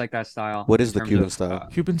 I always like that style. What is the Cuban style?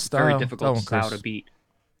 Cuban style. Very difficult style to beat.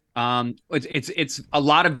 It's a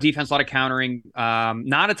lot of defense, a lot of countering.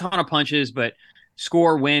 Not a ton of punches, but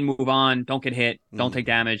score, win, move on, don't get hit, don't take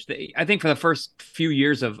damage. I think for the first few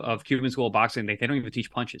years of Cuban school boxing, they don't even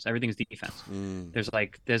teach punches. Everything's defense.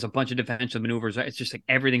 There's a bunch of defensive maneuvers. It's just like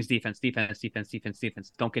everything's defense.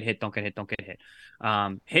 Don't get hit, don't get hit, don't get hit.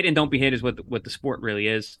 Hit and don't be hit is what the sport really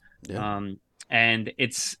is. Yeah. And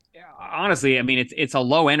it's honestly, I mean, it's a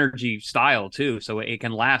low energy style too, so it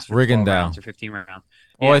can last for 12 rounds or 15 rounds.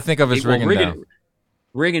 All I think of is Rigondeaux.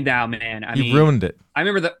 Rigondeaux, man. He ruined it. I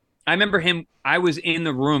remember him. I was in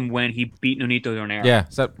the room when he beat Nonito Donaire. Yeah,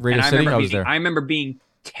 is that Radio City? I was there. I remember being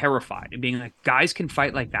terrified and being like, guys can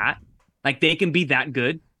fight like that. Like, they can be that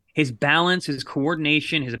good. His balance, his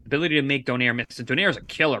coordination, his ability to make Donaire miss. And Donaire's a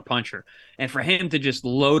killer puncher. And for him to just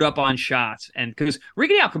load up on shots, and because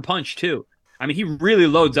Rigondeaux can punch too. I mean, he really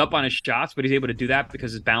loads up on his shots, but he's able to do that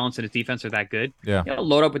because his balance and his defense are that good. Yeah. He'll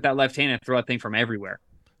load up with that left hand and throw that thing from everywhere.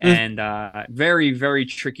 and very, very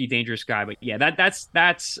tricky, dangerous guy. But yeah, that's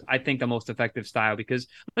I think the most effective style because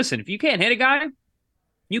listen, if you can't hit a guy,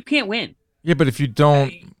 you can't win. Yeah, but if you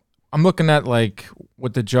don't, I'm looking at like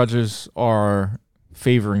what the judges are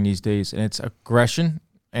favoring these days, and it's aggression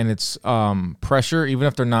and it's pressure, even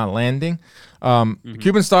if they're not landing. The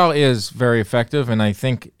Cuban style is very effective, and I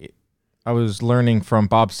think I was learning from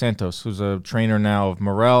Bob Santos, who's a trainer now of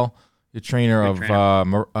Morel, the trainer of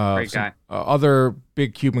other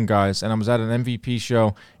big Cuban guys, and I was at an MVP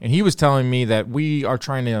show, and he was telling me that we are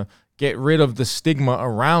trying to get rid of the stigma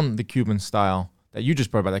around the Cuban style that you just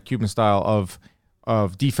brought about, that Cuban style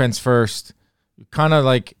of defense first, kind of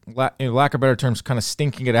like, in lack of better terms, kind of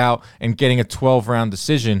stinking it out and getting a 12-round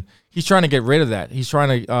decision. He's trying to get rid of that. He's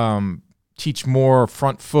trying to teach more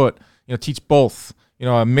front foot, teach both.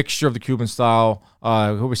 A mixture of the Cuban style,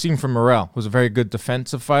 who we're seeing from Morel, who's a very good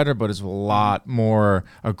defensive fighter, but is a lot more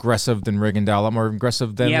aggressive than Rigondeaux, a lot more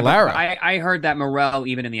aggressive than Lara. I heard that Morel,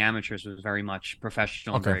 even in the amateurs, was very much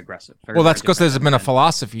professional and very aggressive. Well, that's because there's been a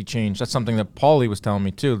philosophy change. That's something that Paulie was telling me,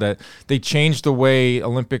 too, that they changed the way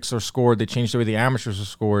Olympics are scored. They changed the way the amateurs are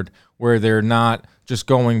scored, where they're not just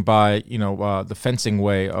going by, the fencing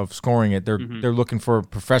way of scoring it. They're looking for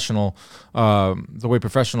professional, the way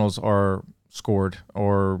professionals are scored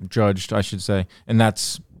or judged, I should say, and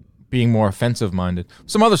that's being more offensive minded.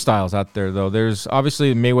 Some other styles out there, though. There's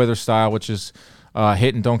obviously Mayweather style, which is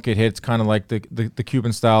hit and don't get hit. It's kind of like the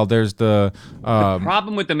Cuban style. There's the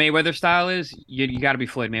problem with the Mayweather style is you got to be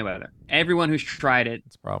Floyd Mayweather. Everyone who's tried it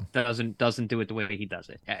doesn't do it the way he does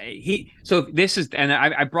it.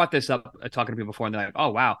 I brought this up talking to people before, and they're like, "Oh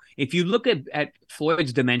wow!" If you look at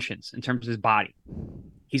Floyd's dimensions in terms of his body,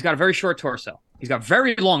 he's got a very short torso. He's got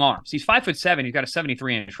very long arms. He's 5'7". He's got a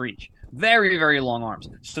 73-inch reach. Very, very long arms.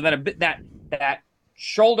 So that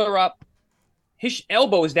shoulder up, his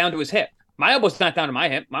elbow is down to his hip. My elbow's not down to my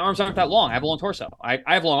hip. My arms aren't that long. I have a long torso. I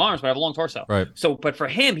have long arms, but I have a long torso. Right. So, but for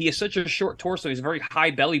him, he has such a short torso. He's a very high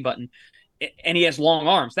belly button, and he has long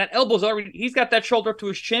arms. That elbow's already. He's got that shoulder up to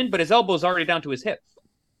his chin, but his elbow's already down to his hip.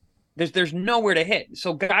 There's nowhere to hit.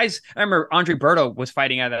 So guys, I remember Andre Berto was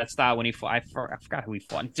fighting out of that style when he fought. I forgot who he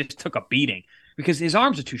fought. He just took a beating because his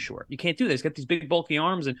arms are too short. You can't do that. He's got these big bulky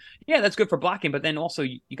arms, and yeah, that's good for blocking. But then also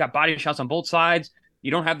you got body shots on both sides. You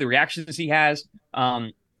don't have the reactions he has.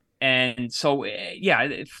 And so yeah,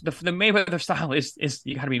 the Mayweather style is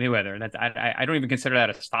you got to be Mayweather. And I don't even consider that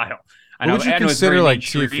a style. I know it's very like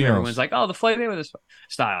Teofimo's? Everyone's like, oh, the Floyd Mayweather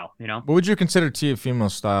style. What would you consider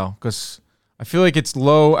Teofimo's style? Because I feel like it's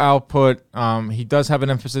low output. He does have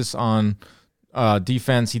an emphasis on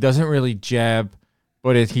defense. He doesn't really jab,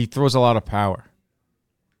 but he throws a lot of power.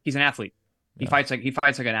 He's an athlete. He fights like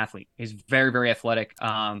an athlete. He's very, very athletic.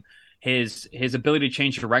 His ability to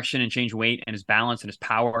change direction and change weight, and his balance and his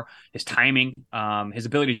power, his timing, his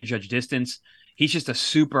ability to judge distance. He's just a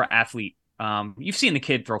super athlete. You've seen the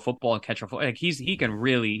kid throw football and catch a football. Like he's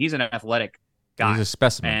an athletic guy. He's a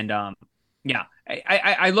specimen. And yeah,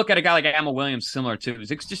 I look at a guy like Ammo Williams similar too. He's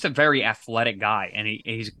just a very athletic guy, and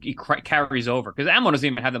he carries over because Ammo doesn't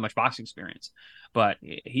even have that much boxing experience, but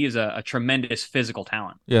he is a tremendous physical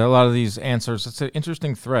talent. Yeah, a lot of these answers. It's an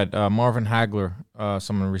interesting thread. Marvin Hagler,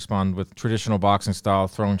 someone responded with traditional boxing style,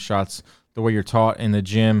 throwing shots the way you're taught in the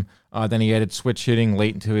gym. Then he added switch hitting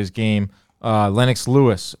late into his game. Lennox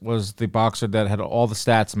Lewis was the boxer that had all the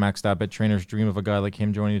stats maxed out. Bet trainers dream of a guy like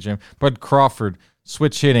him joining the gym. Bud Crawford,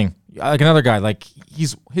 switch hitting, like another guy. Like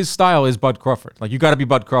his style is Bud Crawford. Like you got to be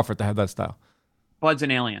Bud Crawford to have that style. Bud's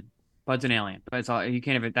an alien. But it's all you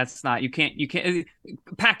can't even. That's not you can't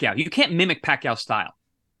Pacquiao. You can't mimic Pacquiao's style.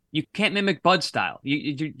 You can't mimic Bud's style.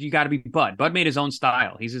 You got to be Bud. Bud made his own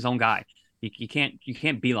style. He's his own guy. You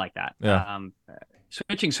can't be like that. Yeah.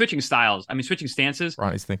 Switching styles. I mean, switching stances.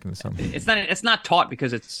 Ronnie's thinking of something. It's not taught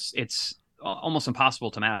because it's almost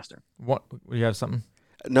impossible to master. What? You have something?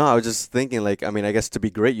 No, I was just thinking. Like, I mean, I guess to be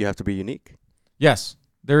great, you have to be unique. Yes.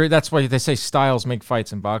 That's why they say styles make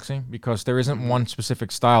fights in boxing, because there isn't one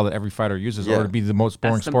specific style that every fighter uses or to be the most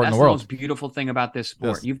boring sport in the world. That's the most beautiful thing about this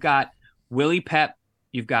sport. Yes. You've got Willie Pep,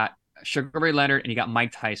 you've got Sugar Ray Leonard, and you got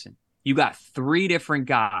Mike Tyson. You got three different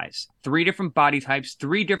guys, three different body types,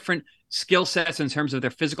 three different skill sets in terms of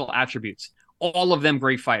their physical attributes. All of them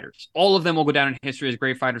great fighters. All of them will go down in history as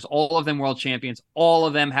great fighters. All of them world champions. All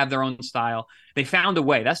of them have their own style. They found a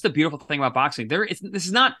way. That's the beautiful thing about boxing. This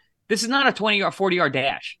is not a 20 or 40-yard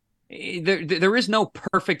dash. There is no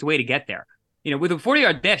perfect way to get there. With a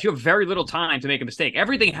 40-yard dash, you have very little time to make a mistake.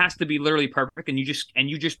 Everything has to be literally perfect, and you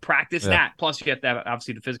just practice that. Plus, you have to have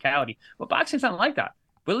obviously the physicality. But boxing's not like that.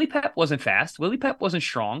 Willie Pep wasn't fast. Willie Pep wasn't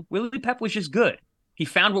strong. Willie Pep was just good. He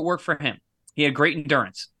found what worked for him. He had great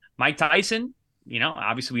endurance. Mike Tyson,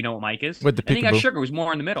 Obviously we know what Mike is. With the and then you got peekaboo. Sugar, who's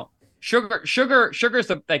more in the middle.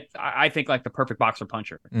 Sugar's I think like the perfect boxer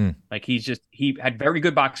puncher. Like he had very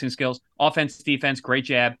good boxing skills, offense, defense, great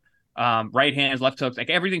jab, right hands, left hooks, like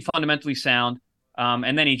everything fundamentally sound.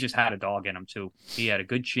 And then he just had a dog in him too. He had a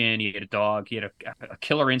good chin. He had a dog. He had a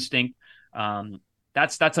killer instinct.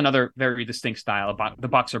 That's another very distinct style about the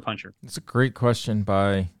boxer puncher. It's a great question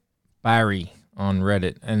by Barry on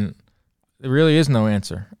Reddit, and there really is no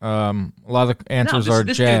answer. A lot of the answers are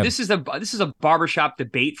jab. This is a barbershop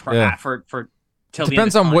debate for till the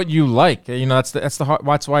depends end of on time. what you like.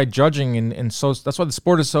 That's why judging that's why the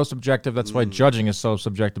sport is so subjective. That's why judging is so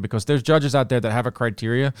subjective, because there's judges out there that have a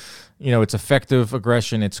criteria. It's effective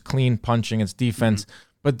aggression, it's clean punching, it's defense.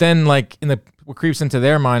 But then what creeps into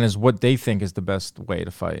their mind is what they think is the best way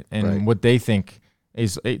to fight, and what they think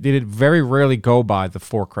is they did very rarely go by the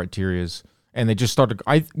 4 criterias. And they just started.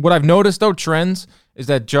 What I've noticed though, trends is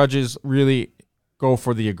that judges really go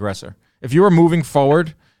for the aggressor. If you are moving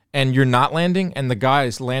forward and you're not landing, and the guy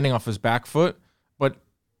is landing off his back foot, but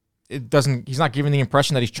he's not giving the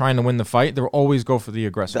impression that he's trying to win the fight, they'll always go for the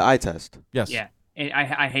aggressor. The eye test. Yes. Yeah.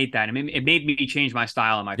 I hate that. it made me change my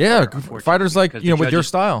style in my career, fighters with your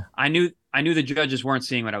style. I knew the judges weren't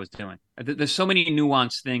seeing what I was doing. There's so many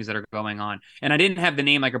nuanced things that are going on, and I didn't have the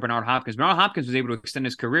name like a Bernard Hopkins. Bernard Hopkins was able to extend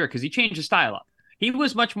his career because he changed his style up. He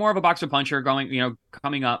was much more of a boxer puncher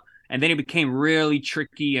coming up, and then he became really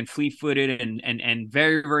tricky and fleet-footed and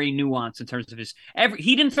very, very nuanced in terms of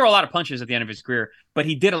he didn't throw a lot of punches at the end of his career, but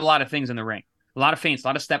he did a lot of things in the ring. A lot of feints, a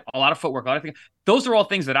lot of step, a lot of footwork, a lot of things. Those are all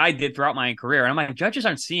things that I did throughout my career. And I'm like, judges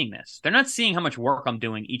aren't seeing this. They're not seeing how much work I'm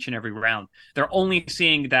doing each and every round. They're only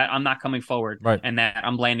seeing that I'm not coming forward and that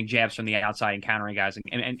I'm landing jabs from the outside and countering guys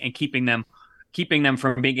and keeping them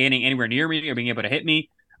from getting anywhere near me or being able to hit me.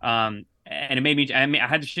 And it made me. I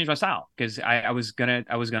had to change my style because I was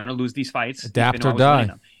gonna lose these fights. Adapt or die.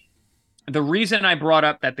 The reason I brought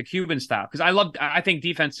up that the Cuban style, because I think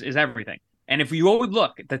defense is everything. And if you always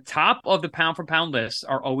look, the top of the pound for pound list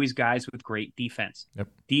are always guys with great defense. Yep.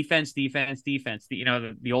 Defense.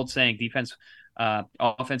 The old saying,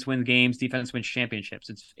 offense wins games, defense wins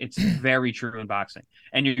championships. It's very true in boxing.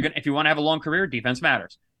 And if you want to have a long career, defense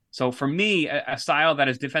matters. So for me, a style that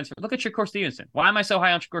is defensive. Look at Shakur Stevenson. Why am I so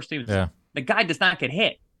high on Shakur Stevenson? Yeah. The guy does not get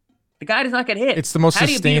hit. It's the most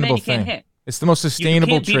sustainable thing. It's the most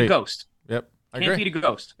sustainable trait. You can't beat a ghost. Yep. Can't beat a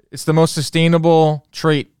ghost. It's the most sustainable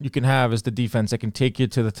trait you can have is the defense. It can take you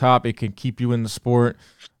to the top. It can keep you in the sport.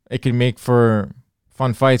 It can make for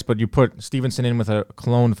fun fights, but you put Stevenson in with a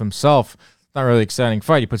clone of himself, not really exciting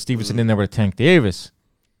fight. You put Stevenson in there with a Tank Davis,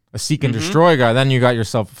 a seek and destroy guy, then you got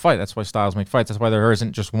yourself a fight. That's why styles make fights. That's why there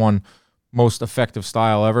isn't just one most effective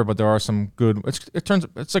style ever, but there are some good.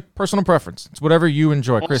 It's like personal preference. It's whatever you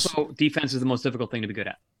enjoy. Chris. Also, defense is the most difficult thing to be good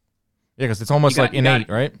at. Yeah, because it's almost like innate,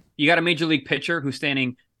 right? You got a major league pitcher who's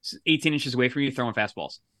standing 18 inches away from you throwing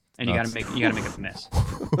fastballs, and you got to make a miss.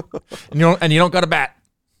 and you don't got a bat.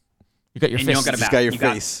 You got your fist. You just got your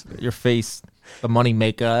face. Your face. The money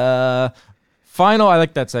maker. Final. I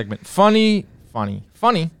like that segment. Funny,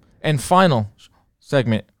 and final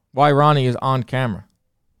segment. Why Ronnie is on camera.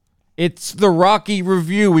 It's the Rocky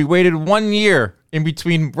review. We waited 1 year in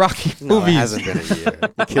between Rocky movies. It hasn't been a year.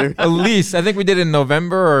 You kidding me? At least I think we did it in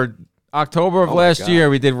November or October of last year.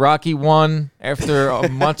 We did Rocky 1 after a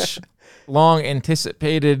much long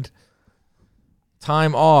anticipated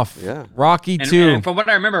time off. Yeah. Rocky 2. And from what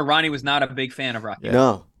I remember, Ronnie was not a big fan of Rocky. Yeah.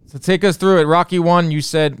 No. So take us through it. Rocky 1, you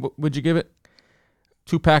said, would you give it?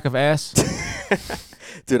 2-pack of ass?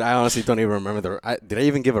 Dude, I honestly don't even remember did I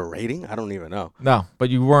even give a rating? I don't even know. No, but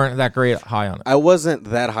you weren't that great high on it. I wasn't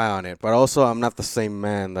that high on it, but also I'm not the same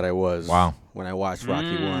man that I was when I watched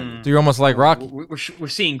Rocky 1. So you're almost like Rocky. We're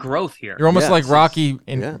seeing growth here. You're almost like Rocky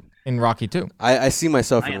in Rocky 2. I see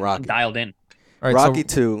myself in Rocky. I'm dialed in. All right, Rocky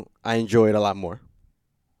 2, I enjoyed a lot more,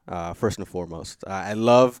 first and foremost. I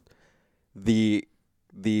loved the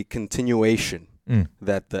continuation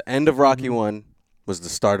that the end of Rocky 1 was the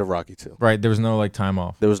start of Rocky 2. Right, there was no time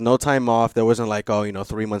off. There was no time off. There wasn't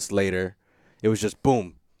 3 months later. It was just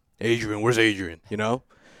boom. Adrian, where's Adrian? That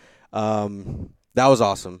was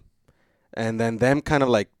awesome. And then them kind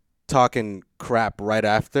of talking crap right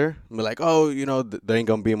after. We're like, there ain't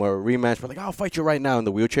gonna be more rematch. We're like, I'll fight you right now in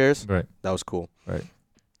the wheelchairs. Right. That was cool. Right.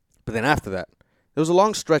 But then after that, there was a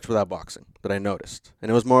long stretch without boxing that I noticed.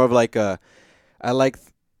 And it was more of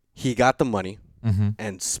he got the money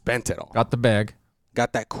and spent it all. Got the bag.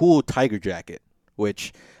 Got that cool tiger jacket,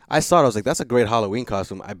 which I saw it. I was like, that's a great Halloween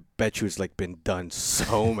costume. I bet you it's been done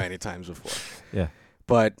so many times before. Yeah.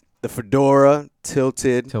 But the fedora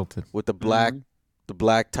tilted with the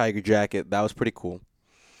black tiger jacket, that was pretty cool.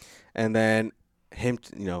 And then him,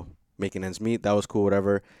 making ends meet. That was cool.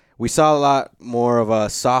 Whatever. We saw a lot more of a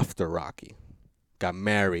softer Rocky. Got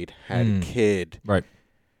married, had a kid. Right.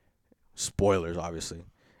 Spoilers, obviously.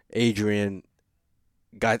 Adrian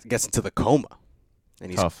gets into the coma,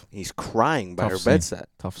 and he's crying by her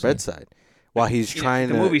bedside. While he's trying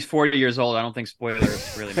to. The movie's 40 years old. I don't think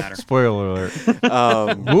spoilers really matter. Spoiler alert.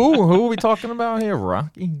 Who are we talking about here?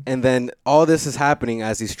 Rocky. And then all this is happening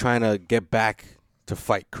as he's trying to get back to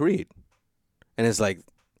fight Creed, and it's like,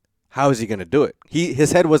 how is he gonna do it?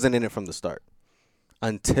 His head wasn't in it from the start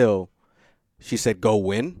until she said, "Go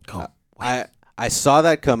win." I saw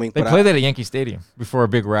that coming. They played that at Yankee Stadium before a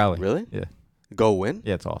big rally. Really? Yeah. Go win?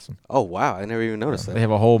 Yeah, it's awesome. Oh, wow. I never even noticed that. They have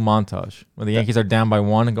a whole montage where the Yankees are down by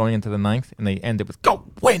 1 and going into the 9th, and they end it with "Go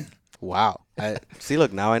win." Wow. See,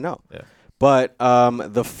 look, now I know. Yeah. But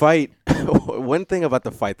the fight, one thing about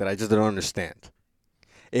the fight that I just don't understand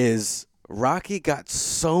is Rocky got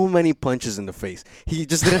so many punches in the face. He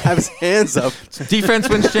just didn't have his hands up. Defense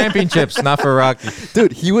wins championships, not for Rocky.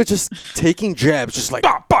 Dude, he was just taking jabs, just like,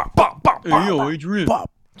 bop, bop, bop, bop, bop, yo, Adrian. Bop.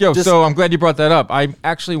 Yo, so I'm glad you brought that up. I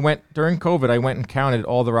actually went, during COVID, I went and counted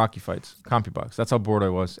all the Rocky fights, CompuBox. That's how bored I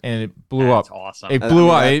was. And it blew up. That's awesome. It blew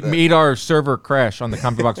up. It made our server crash on the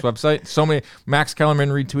CompuBox website. So many, Max Kellerman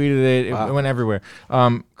retweeted it. It went everywhere.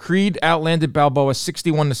 Creed outlanded Balboa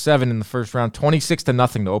 61-7 in the first round,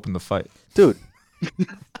 26-0 to open the fight. Dude.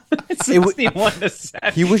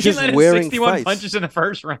 61-7. He was just wearing 61 punches in the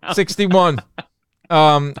first round. 61.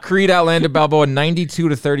 Creed outlanded Balboa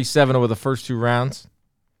 92-37 over the first 2 rounds.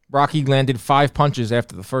 Rocky landed 5 punches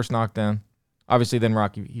after the first knockdown. Obviously, then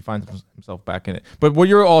Rocky, he finds himself back in it. But what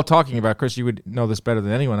you're all talking about, Chris, you would know this better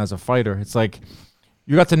than anyone as a fighter. It's like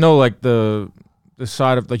you got to know like the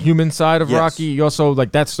side of the human side of Rocky. You also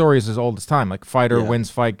like that story is as old as time. Like fighter wins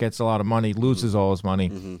fight, gets a lot of money, loses all his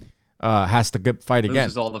money, has to fight again.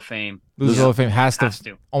 Loses all the fame. Loses all the fame. Has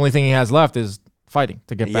to. Only thing he has left is fighting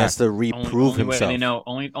to get back. He has to reprove himself. They know.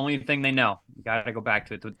 Only thing they know. You got to go back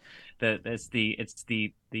to it. It's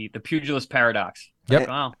the pugilist paradox. Yep.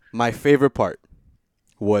 Wow. My favorite part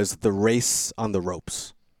was the race on the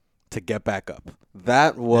ropes to get back up.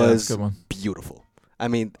 That was beautiful. I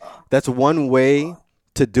mean, that's one way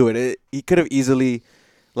to do it. He could have easily,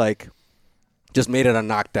 like, just made it a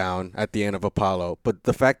knockdown at the end of Apollo. But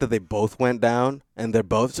the fact that they both went down and they're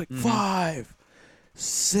both like 5,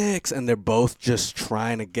 6, and they're both just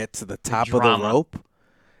trying to get to the top of the rope.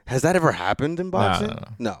 Has that ever happened in boxing?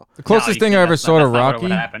 No. The closest thing I ever saw to Rocky.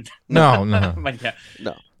 No. No.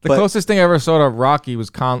 The closest thing I ever saw to Rocky was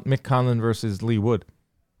Mick Conlon versus Lee Wood.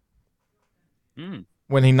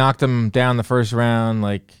 When he knocked him down the first round,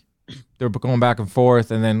 like they were going back and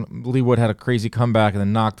forth, and then Lee Wood had a crazy comeback and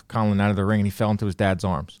then knocked Conlon out of the ring, and he fell into his dad's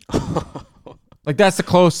arms. Like that's the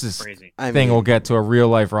closest thing we'll get to a real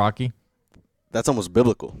life Rocky. That's almost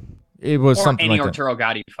biblical. It was something like that. Any Arturo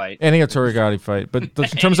Gatti fight. Any Arturo Gatti fight. But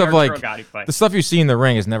in terms of like the stuff you see in the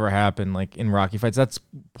ring has never happened like in Rocky fights. That's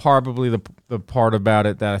probably the part about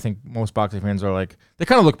it that I think most boxing fans are like, they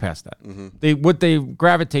kind of look past that. What they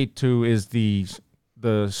gravitate to is the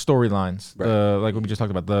storylines. Right. Like what we just talked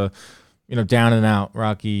about, the down and out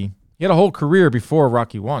Rocky. He had a whole career before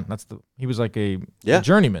Rocky won. He was like a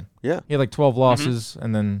journeyman. Yeah. He had like 12 losses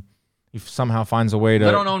and then he somehow finds a way to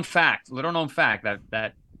little known fact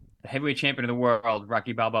that the heavyweight champion of the world,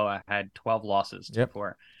 Rocky Balboa, had 12 losses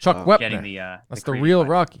before Chuck Wepner. Getting the that's the real fight.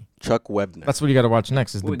 Rocky. Chuck Webner. That's what you got to watch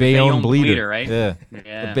next. Is the Bayonne Bleeder, right? Yeah.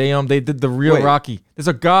 The Bayonne. They did the real Rocky. There's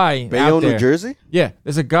a guy Bayonne, out there. New Jersey. Yeah,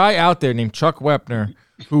 there's a guy out there named Chuck Wepner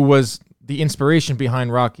who was the inspiration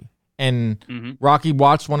behind Rocky, and Rocky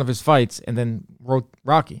watched one of his fights and then wrote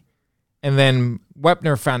Rocky, and then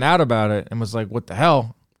Wepner found out about it and was like, "What the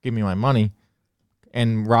hell? Give me my money."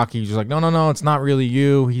 And Rocky was just like, no, it's not really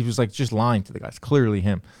you. He was like just lying to the guy. It's clearly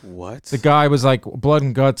him. What? The guy was like blood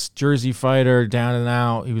and guts, Jersey fighter, down and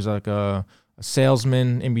out. He was like a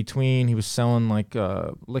salesman in between. He was selling like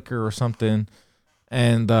liquor or something.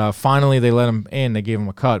 And finally they let him in. They gave him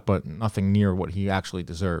a cut, but nothing near what he actually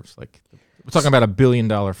deserves. Like we're talking about $1 billion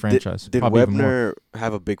franchise. Did Webner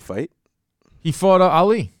have a big fight? He fought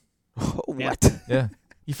Ali. What? Yeah.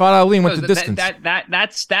 He fought Ali and went the distance.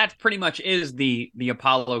 That pretty much is the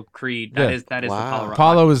Apollo Creed. That is wow.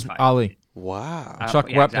 Apollo is fight. Ali. Wow. Chuck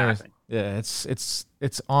Wepner. Exactly. Yeah,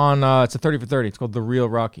 it's on. It's a 30 for 30. It's called The Real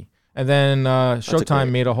Rocky. And then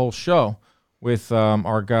Showtime made a whole show with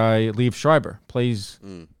our guy Liev Schreiber plays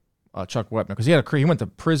Chuck Wepner because he went to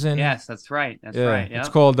prison. Yes, that's right. That's right. Yeah. It's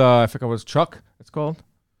called I forgot what it's Chuck. It's called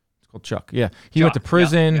Chuck. Yeah, he went to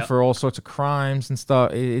prison for all sorts of crimes and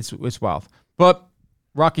stuff. It's wild, but.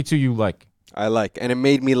 Rocky 2 you like. I like. And it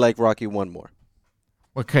made me like Rocky 1 more.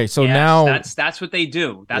 Okay, so now that's what they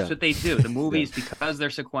do. That's what they do. The movies, because they're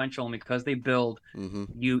sequential and because they build,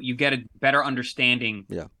 you get a better understanding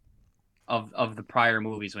of the prior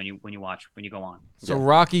movies when you go on. So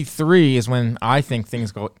Rocky 3 is when I think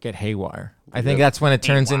things get haywire. I think that's when it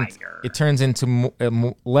turns into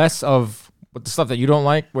less of the stuff that you don't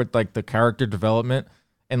like, with like the character development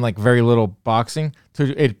and like very little boxing,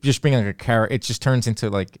 to it just being like a character. It just turns into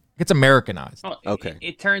like it's Americanized. Well,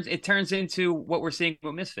 it turns into what we're seeing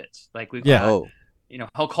with Misfits. Like we've got,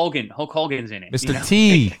 Hulk Hogan's in it. Mr.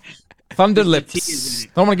 T, Thunder Lips.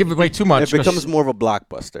 Don't want to give away too much. It becomes more of a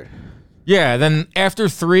blockbuster. Yeah. Then after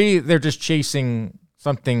 3, they're just chasing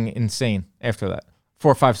something insane. After that.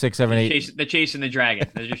 4, 5, 6, 7, 8. They're chasing the dragon.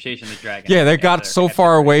 They're just chasing the dragon. Yeah, they got so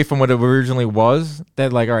far away from what it originally was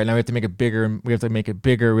that, like, all right, now we have to make it bigger. We have to make it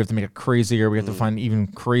bigger. We have to make it crazier. We have to find even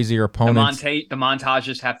crazier opponents. The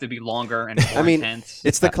montages have to be longer and more intense.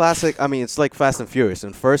 It's the classic. I mean, it's like Fast and Furious.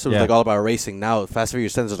 And first, it was like all about racing. Now, Fast and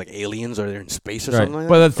Furious is like aliens or they're in space or something like that.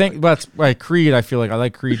 But the thing, that's why Creed. I feel like I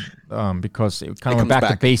like Creed because it kind of went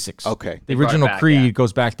back to basics. Okay, the original Creed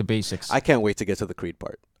goes back to basics. I can't wait to get to the Creed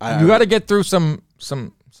part. You got to get through some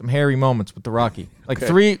hairy moments with the Rocky. Like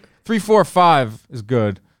 3, 4, 5 is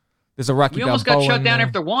good. There's a Rocky. We almost got shut down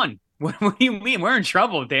after 1. What do you mean? We're in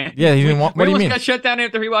trouble, Dan. Yeah, what do you mean? Got shut down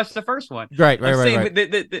after we watched the first one. Right.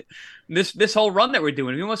 This whole run that we're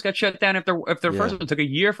doing, we almost got shut down after the first one. It took a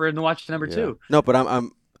year for him to watch number 2. No, but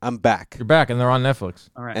I'm back. You're back, and they're on Netflix.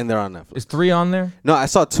 All right, and they're on Netflix. Is 3 on there? No, I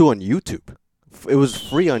saw 2 on YouTube. It was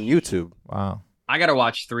free on YouTube. Wow. I gotta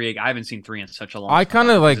watch 3. I haven't seen 3 in such a long time. I kind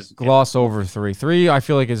of like gloss over 3. 3, I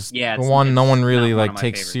feel like is the one no one really like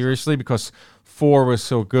takes seriously because 4 was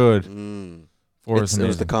so good. 4 is amazing. It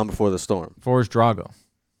was the calm before the storm. 4 is Drago.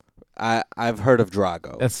 I've heard of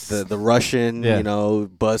Drago. That's the Russian,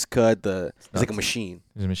 buzz cut. He's like a machine.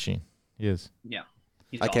 He's a machine. He is. Yeah.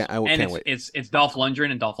 I can't wait. It's Dolph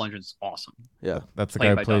Lundgren, and Dolph Lundgren's awesome. Yeah, that's the guy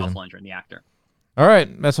who plays Dolph him. Lundgren, the actor. All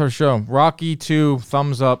right, that's our show. Rocky 2,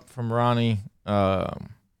 thumbs up from Ronnie. A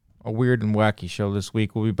weird and wacky show this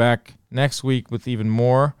week. We'll be back next week with even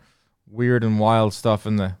more weird and wild stuff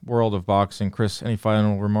in the world of boxing. Chris, any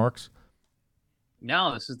final remarks?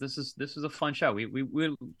 No, this is a fun show.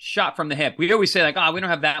 We shot from the hip. We always say like, we don't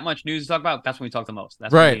have that much news to talk about. That's when we talk the most.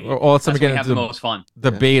 That's right. That's when we have the most fun.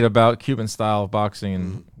 Debate about Cuban style boxing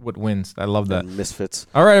and what wins. I love that. And misfits.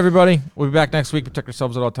 All right, everybody. We'll be back next week. Protect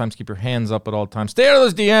yourselves at all times. Keep your hands up at all times. Stay out of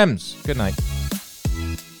those DMs. Good night.